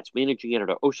Justin Katz, managing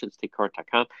editor,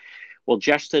 OceanStateCurrent.com. Well,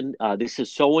 Justin, this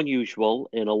is so unusual.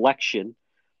 An election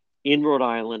in Rhode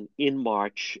Island in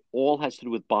March, all has to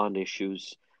do with bond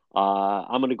issues.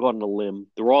 I'm going to go on a limb.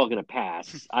 They're all going to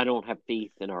pass. I don't have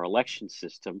faith in our election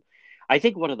system. I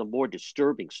think one of the more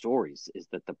disturbing stories is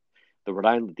that the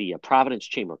Providence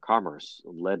Chamber of Commerce,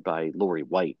 led by Lori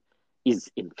White,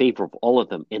 is in favor of all of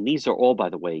them. And these are all, by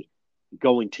the way,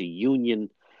 going to union.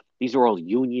 These are all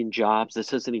union jobs.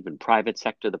 This isn't even private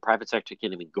sector. The private sector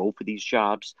can't even go for these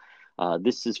jobs.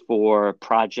 This is for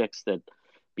projects that,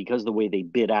 because of the way they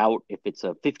bid out, if it's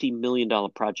a $50 million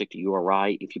project at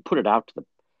URI, if you put it out to the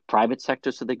private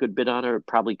sector so they could bid on it, it'd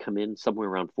probably come in somewhere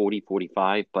around 40,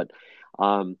 45. But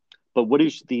what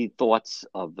is the thoughts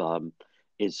of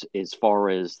as far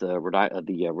as the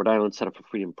Rhode Island Center for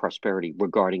Freedom and Prosperity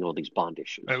regarding all these bond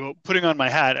issues? Right, well, putting on my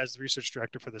hat as the research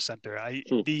director for the center,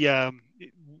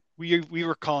 we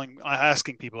were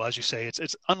asking people, as you say,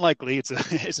 it's unlikely, it's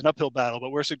an uphill battle,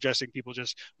 but we're suggesting people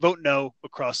just vote no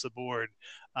across the board,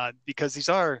 because these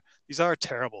are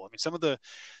terrible. I mean,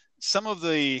 some of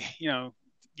the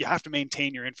you have to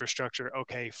maintain your infrastructure.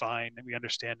 Okay, fine, and we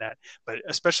understand that, but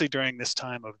especially during this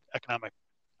time of economic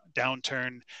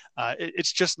downturn,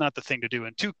 it's just not the thing to do.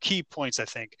 And two key points, I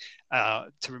think,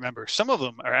 to remember. Some of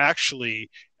them are actually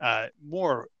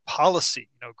more policy,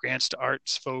 grants to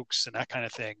arts folks and that kind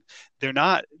of thing. They're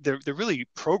not. They're really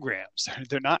programs.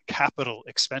 They're not capital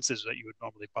expenses that you would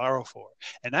normally borrow for,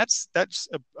 and that's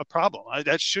a problem.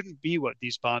 That shouldn't be what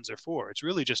these bonds are for. It's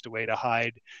really just a way to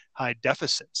hide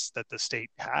deficits that the state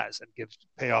has and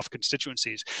pay off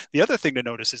constituencies. The other thing to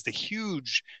notice is the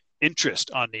huge interest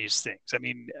on these things. I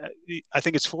mean, I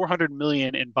think it's 400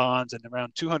 million in bonds and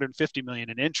around 250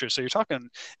 million in interest. So you're talking,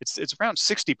 it's around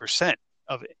 60%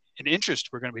 of an interest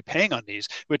we're going to be paying on these,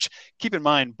 which, keep in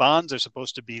mind, bonds are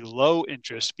supposed to be low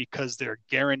interest because they're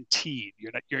guaranteed.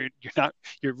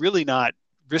 You're really not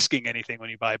risking anything when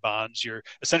you buy bonds. You're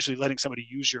essentially letting somebody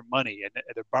use your money, and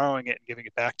they're borrowing it and giving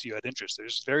it back to you at interest.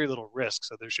 There's very little risk,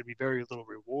 so there should be very little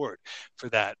reward for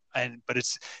that. But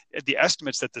it's the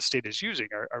estimates that the state is using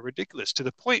are ridiculous, to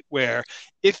the point where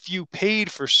if you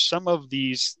paid for some of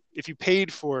these, if you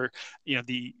paid for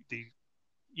the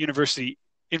university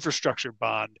infrastructure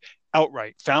bond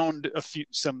outright, found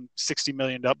some $60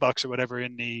 million or whatever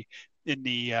in the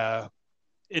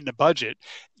budget,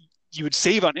 you would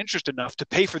save on interest enough to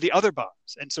pay for the other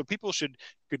bonds. And so people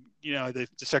the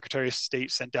Secretary of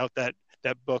State sent out that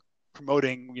book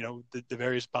promoting, the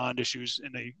various bond issues,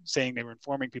 and saying they were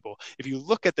informing people. If you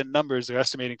look at the numbers they're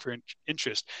estimating for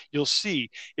interest, you'll see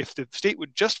if the state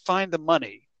would just find the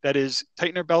money, that is,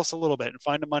 tighten their belts a little bit and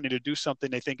find the money to do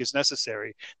something they think is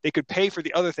necessary, they could pay for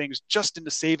the other things just in the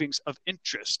savings of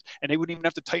interest, and they wouldn't even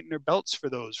have to tighten their belts for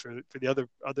those for the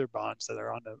other bonds that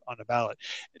are on the ballot.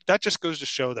 That just goes to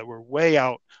show that we're way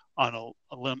out on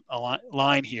a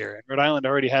line here, and Rhode Island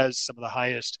already has some of the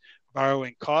highest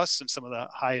borrowing costs and some of the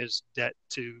highest debt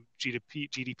to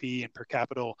GDP and per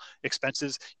capita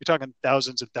expenses. You're talking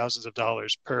thousands and thousands of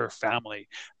dollars per family.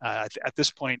 At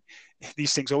this point,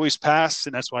 these things always pass,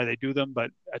 and that's why they do them,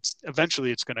 but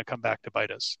eventually it's going to come back to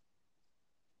bite us.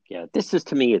 Yeah, this is,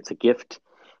 to me, it's a gift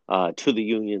to the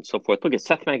union and so forth. Look at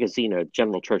Seth Magaziner,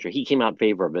 general treasurer. He came out in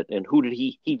favor of it. And who did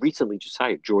he recently just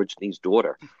hired George Nee's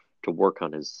daughter to work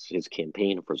on his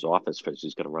campaign for his office, because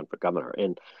he's going to run for governor.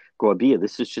 And Gorbea,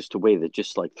 this is just a way that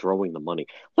just like throwing the money.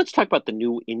 Let's talk about the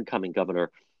new incoming governor,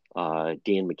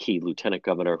 Dan McKee, lieutenant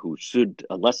governor, who should,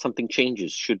 unless something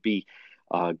changes, should be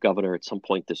governor at some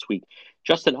point this week.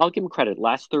 Justin, I'll give him credit.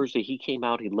 Last Thursday, he came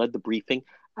out, he led the briefing.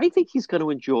 I think he's going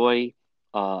to enjoy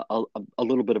a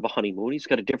little bit of a honeymoon. He's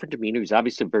got a different demeanor. He's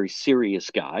obviously a very serious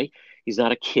guy. He's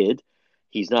not a kid.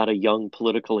 He's not a young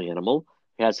political animal.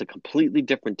 Has a completely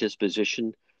different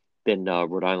disposition than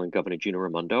Rhode Island Governor Gina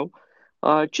Raimondo.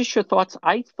 Just your thoughts.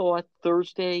 I thought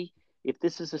Thursday, if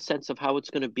this is a sense of how it's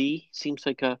going to be, seems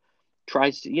like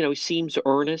he seems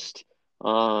earnest,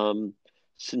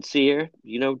 sincere,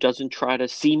 doesn't try to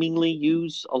seemingly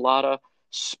use a lot of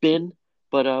spin.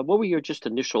 But what were your just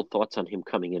initial thoughts on him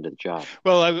coming into the job?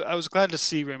 Well, I was glad to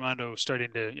see Raimondo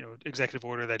starting to, executive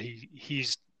order that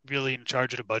he's really in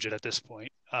charge of the budget at this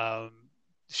point.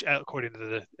 According to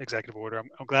the executive order,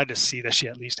 I'm glad to see that she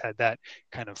at least had that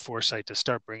kind of foresight to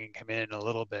start bringing him in a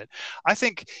little bit. I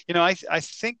think, I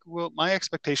think my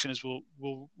expectation is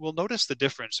we'll notice the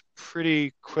difference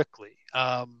pretty quickly.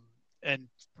 And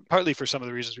partly for some of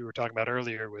the reasons we were talking about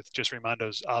earlier with just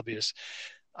Raimondo's obvious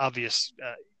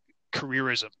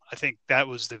careerism. I think that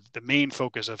was the main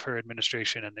focus of her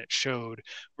administration, and it showed.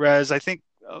 Whereas I think,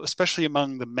 especially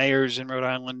among the mayors in Rhode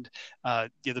Island,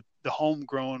 the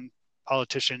homegrown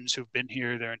politicians who've been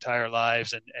here their entire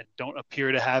lives and don't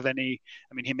appear to have any.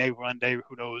 I mean, he may one day,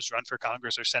 who knows, run for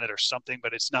Congress or Senate or something,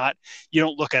 but it's not, you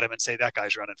don't look at him and say that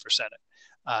guy's running for Senate.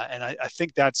 And I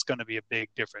think that's going to be a big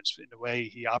difference in the way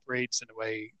he operates and the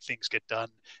way things get done.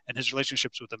 And his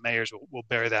relationships with the mayors will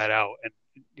bear that out and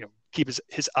keep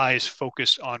his eyes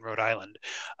focused on Rhode Island.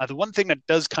 The one thing that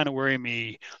does kind of worry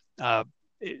me,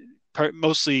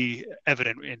 mostly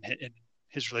evident in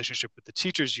his relationship with the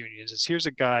teachers unions, is here's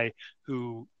a guy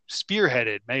who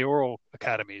spearheaded mayoral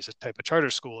academies, a type of charter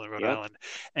school in Rhode Island,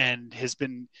 and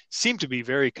seemed to be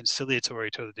very conciliatory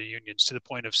to the unions, to the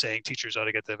point of saying teachers ought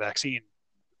to get the vaccine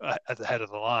at the head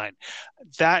of the line.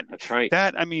 That's right.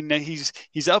 I mean,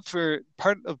 he's up for,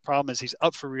 part of the problem is he's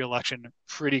up for re-election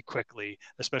pretty quickly,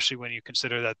 especially when you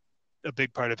consider that a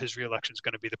big part of his re-election is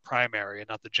going to be the primary and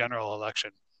not the general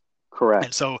election. Correct.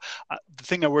 And so the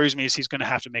thing that worries me is he's going to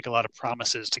have to make a lot of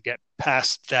promises to get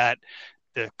past that,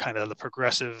 the kind of the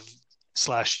progressive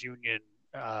 / union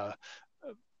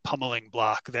pummeling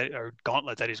block or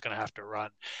gauntlet that he's going to have to run.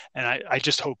 And I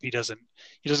just hope he doesn't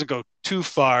go too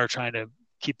far trying to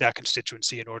keep that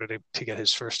constituency in order to get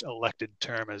his first elected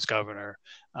term as governor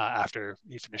after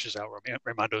he finishes out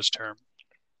Raimondo's term.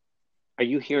 Are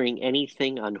you hearing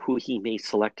anything on who he may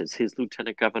select as his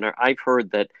lieutenant governor? I've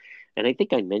heard that, and I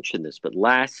think I mentioned this, but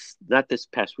not this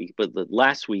past week, but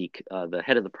last week, the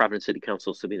head of the Providence City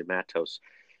Council, Sabina Matos,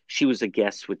 she was a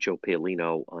guest with Joe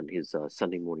Paolino on his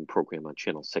Sunday morning program on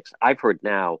Channel 6. I've heard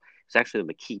now it's actually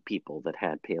the McKee people that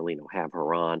had Paolino have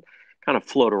her on, kind of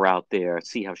float her out there,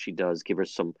 see how she does, give her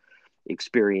some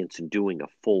experience in doing a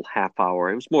full half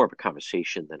hour. It was more of a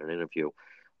conversation than an interview.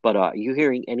 But are you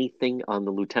hearing anything on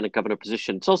the lieutenant governor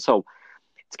position? It's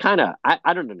kind of,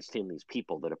 I don't understand these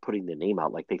people that are putting their name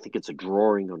out like they think it's a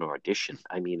drawing or an audition.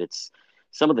 I mean, it's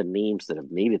some of the names that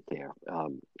have made it there,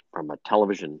 from a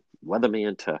television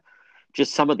weatherman to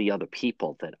just some of the other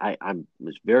people that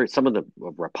some of the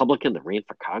Republican that ran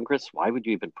for Congress. Why would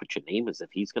you even put your name as if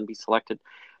he's going to be selected?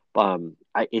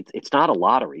 It's not a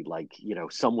lottery, like,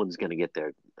 someone's going to get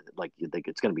there, like you think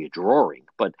it's going to be a drawing.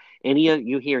 But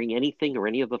you hearing anything or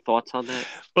any other thoughts on that?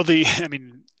 Well,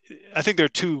 I think there are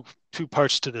two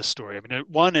parts to this story. I mean,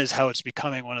 one is how it's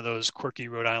becoming one of those quirky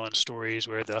Rhode Island stories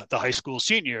where the high school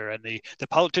senior and the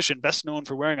politician best known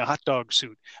for wearing a hot dog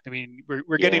suit. I mean,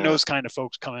 we're getting those kind of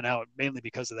folks coming out mainly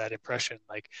because of that impression,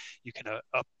 like you can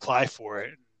apply for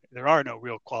it. There are no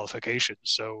real qualifications.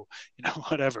 So,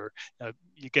 whatever,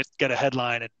 you get a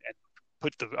headline and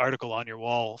put the article on your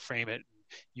wall, frame it, and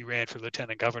you ran for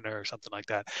lieutenant governor or something like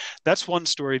that. That's one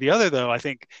story. The other, though, I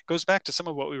think goes back to some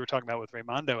of what we were talking about with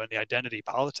Raimondo and the identity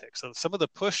politics. So some of the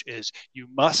push is you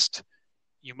must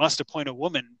appoint a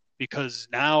woman, because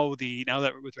now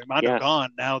that with Raimondo gone,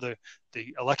 now the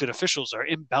elected officials are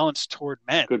imbalanced toward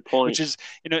men. Good point. Which is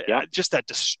just that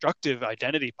destructive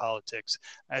identity politics,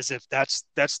 as if that's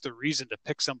the reason to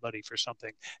pick somebody for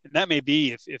something. And that may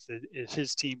be if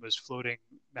his team was floating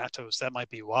Matos, that might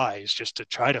be wise, just to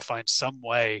try to find some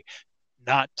way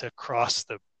not to cross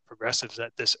the progressives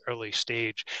at this early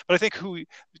stage. But I think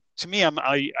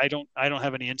I don't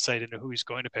have any insight into who he's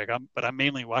going to pick. But I'm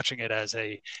mainly watching it as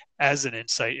an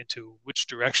insight into which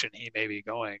direction he may be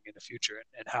going in the future,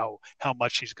 and how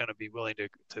much he's going to be willing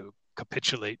to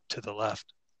capitulate to the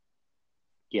left.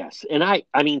 Yes, and I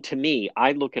mean, to me,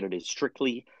 I look at it as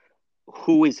strictly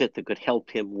who is it that could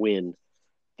help him win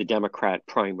the Democrat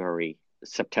primary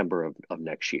September of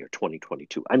next year,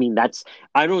 2022. I mean,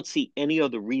 I don't see any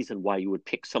other reason why you would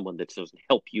pick someone that doesn't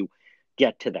help you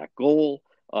get to that goal,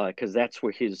 because that's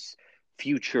where his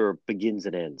future begins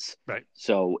and ends. Right.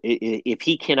 So if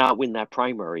he cannot win that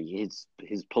primary,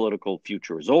 his political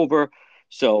future is over.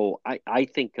 So I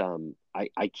think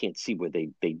I can't see where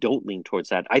they don't lean towards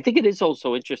that. I think it is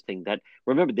also interesting that,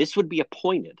 remember, this would be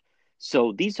appointed.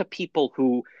 So these are people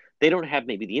who they don't have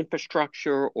maybe the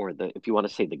infrastructure or if you want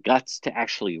to say the guts to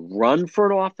actually run for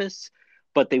an office,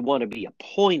 but they want to be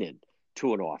appointed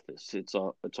to an office. It's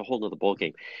a whole nother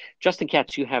ballgame. Justin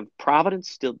Katz, you have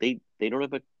Providence still. They don't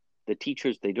have the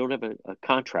teachers. They don't have a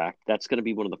contract. That's going to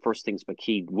be one of the first things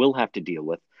McKee will have to deal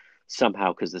with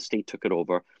somehow, because the state took it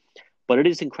over. But it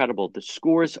is incredible. The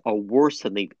scores are worse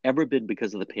than they've ever been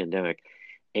because of the pandemic.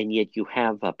 And yet you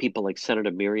have people like Senator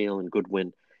Mary Ellen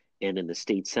Goodwin and in the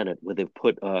state Senate, where they've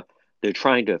put they're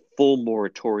trying to full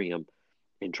moratorium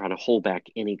and trying to hold back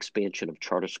any expansion of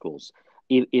charter schools.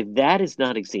 If that is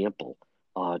not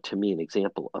to me, an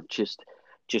example of just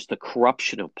the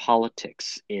corruption of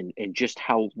politics and just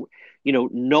how,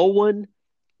 no one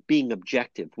being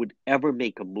objective would ever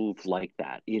make a move like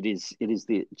that. It is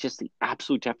just the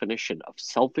absolute definition of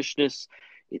selfishness.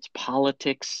 It's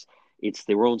politics. It's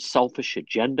their own selfish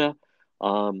agenda.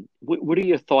 What are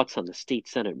your thoughts on the state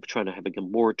Senate trying to have a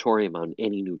moratorium on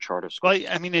any new charter school? Well,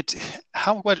 I mean,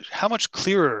 how much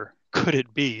clearer could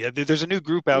it be? There's a new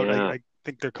group out. Yeah.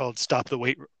 think they're called Stop the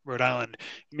Wait Rhode Island,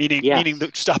 meaning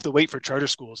stop the wait for charter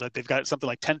schools. That they've got something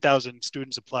like 10,000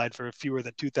 students applied for fewer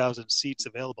than 2,000 seats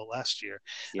available last year.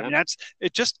 I mean,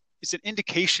 it's an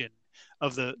indication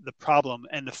of the problem,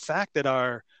 and the fact that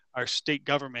our state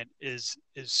government is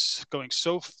going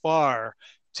so far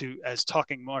as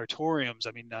talking moratoriums.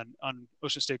 I mean, on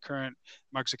Ocean State Current,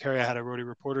 Mark Zaccaria had a Rotary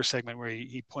Reporter segment where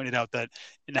he pointed out that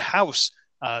in the House,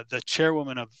 the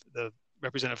chairwoman of the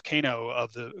Representative Kano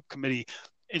of the committee,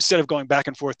 instead of going back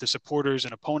and forth to supporters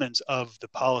and opponents of the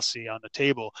policy on the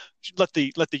table, let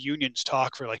the unions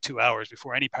talk for like 2 hours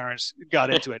before any parents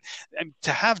got into it. And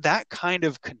to have that kind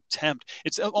of contempt,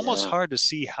 it's almost hard to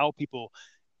see how people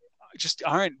just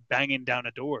aren't banging down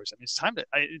the doors. I mean, it's time to,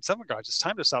 in some regards, it's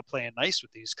time to stop playing nice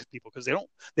with these people, because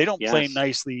they don't play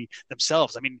nicely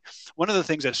themselves. I mean, one of the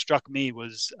things that struck me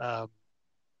was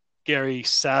Gary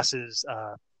Sass's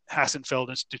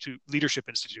Hassenfeld Leadership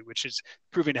Institute, which is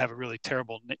proving to have a really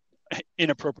terrible,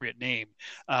 inappropriate name.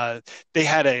 They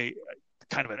had a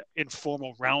kind of an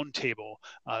informal roundtable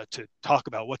to talk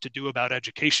about what to do about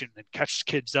education and catch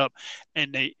kids up,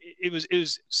 and it was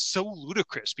so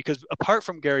ludicrous, because apart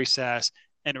from Gary Sass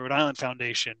and the Rhode Island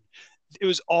Foundation, it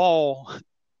was all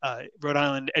Rhode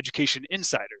Island education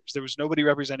insiders. There was nobody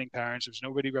representing parents. There was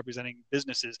nobody representing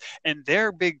businesses, and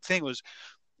their big thing was,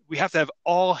 we have to have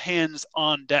all hands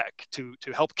on deck to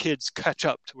help kids catch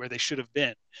up to where they should have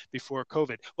been before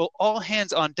COVID. Well, all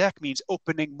hands on deck means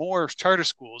opening more charter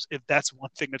schools, if that's one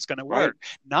thing that's going to work,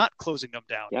 not closing them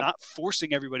down, not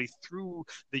forcing everybody through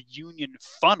the union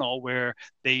funnel where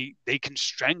they can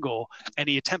strangle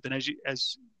any attempt. And as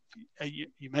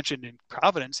you mentioned in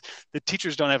Providence, the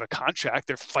teachers don't have a contract.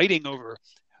 They're fighting over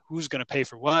who's going to pay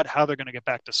for what, how they're going to get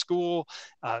back to school.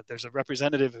 There's a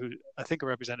representative who's a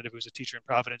teacher in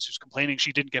Providence who's complaining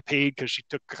she didn't get paid because she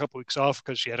took a couple weeks off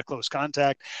because she had a close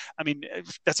contact. I mean,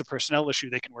 that's a personnel issue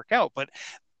they can work out, but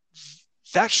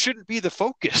that shouldn't be the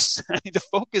focus. I mean, the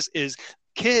focus is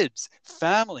kids,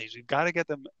 families. We've got to get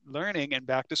them learning and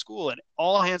back to school, and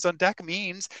all hands on deck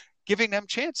means giving them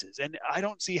chances. And I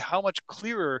don't see how much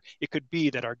clearer it could be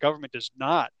that our government does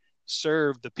not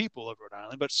serve the people of Rhode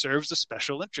Island, but serves the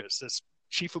special interests, as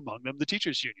chief among them the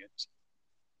teachers' unions.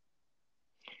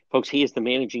 Folks, he is the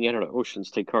managing editor of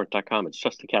OceanStateCurrent.com. It's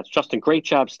Justin Katz. Justin, great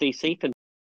job. Stay safe. And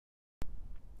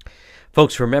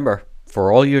folks, remember,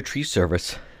 for all your tree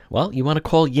service, well, you want to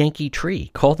call Yankee Tree.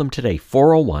 Call them today,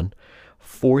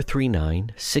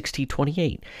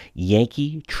 401-439-6028.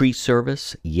 Yankee Tree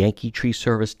Service,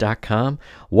 yankeetreeservice.com.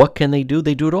 What can they do?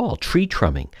 They do it all. Tree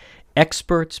trimming.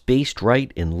 Experts based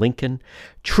right in Lincoln.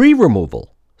 Tree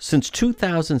removal since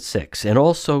 2006, and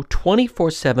also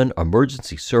 24/7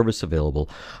 emergency service available.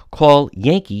 Call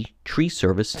Yankee Tree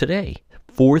Service today,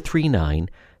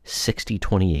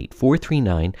 439-6028.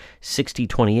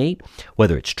 439-6028.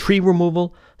 Whether it's tree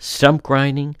removal, stump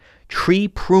grinding, tree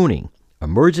pruning,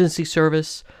 emergency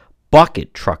service,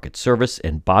 bucket trucket service,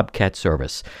 and bobcat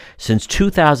service. Since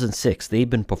 2006, they've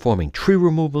been performing tree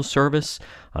removal service.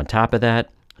 On top of that,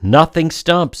 nothing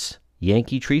stumps.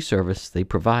 Yankee Tree Service, they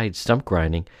provide stump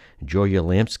grinding. Enjoy your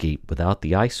landscape without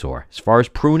the eyesore. As far as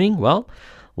pruning, well,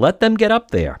 let them get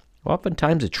up there.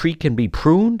 Oftentimes a tree can be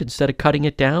pruned instead of cutting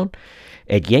it down.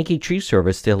 At Yankee Tree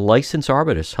Service, their licensed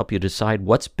arborists help you decide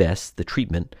what's best, the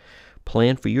treatment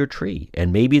plan for your tree.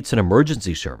 And maybe it's an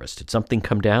emergency service. Did something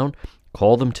come down?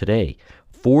 Call them today,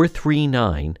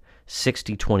 439-6028,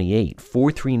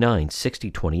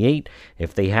 439-6028.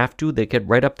 If they have to, they get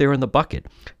right up there in the bucket.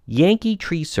 Yankee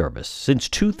Tree Service, since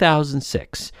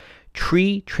 2006,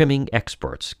 tree trimming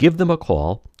experts. Give them a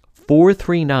call,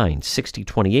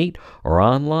 439-6028, or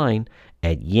online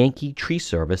at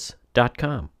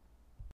yankeetreeservice.com.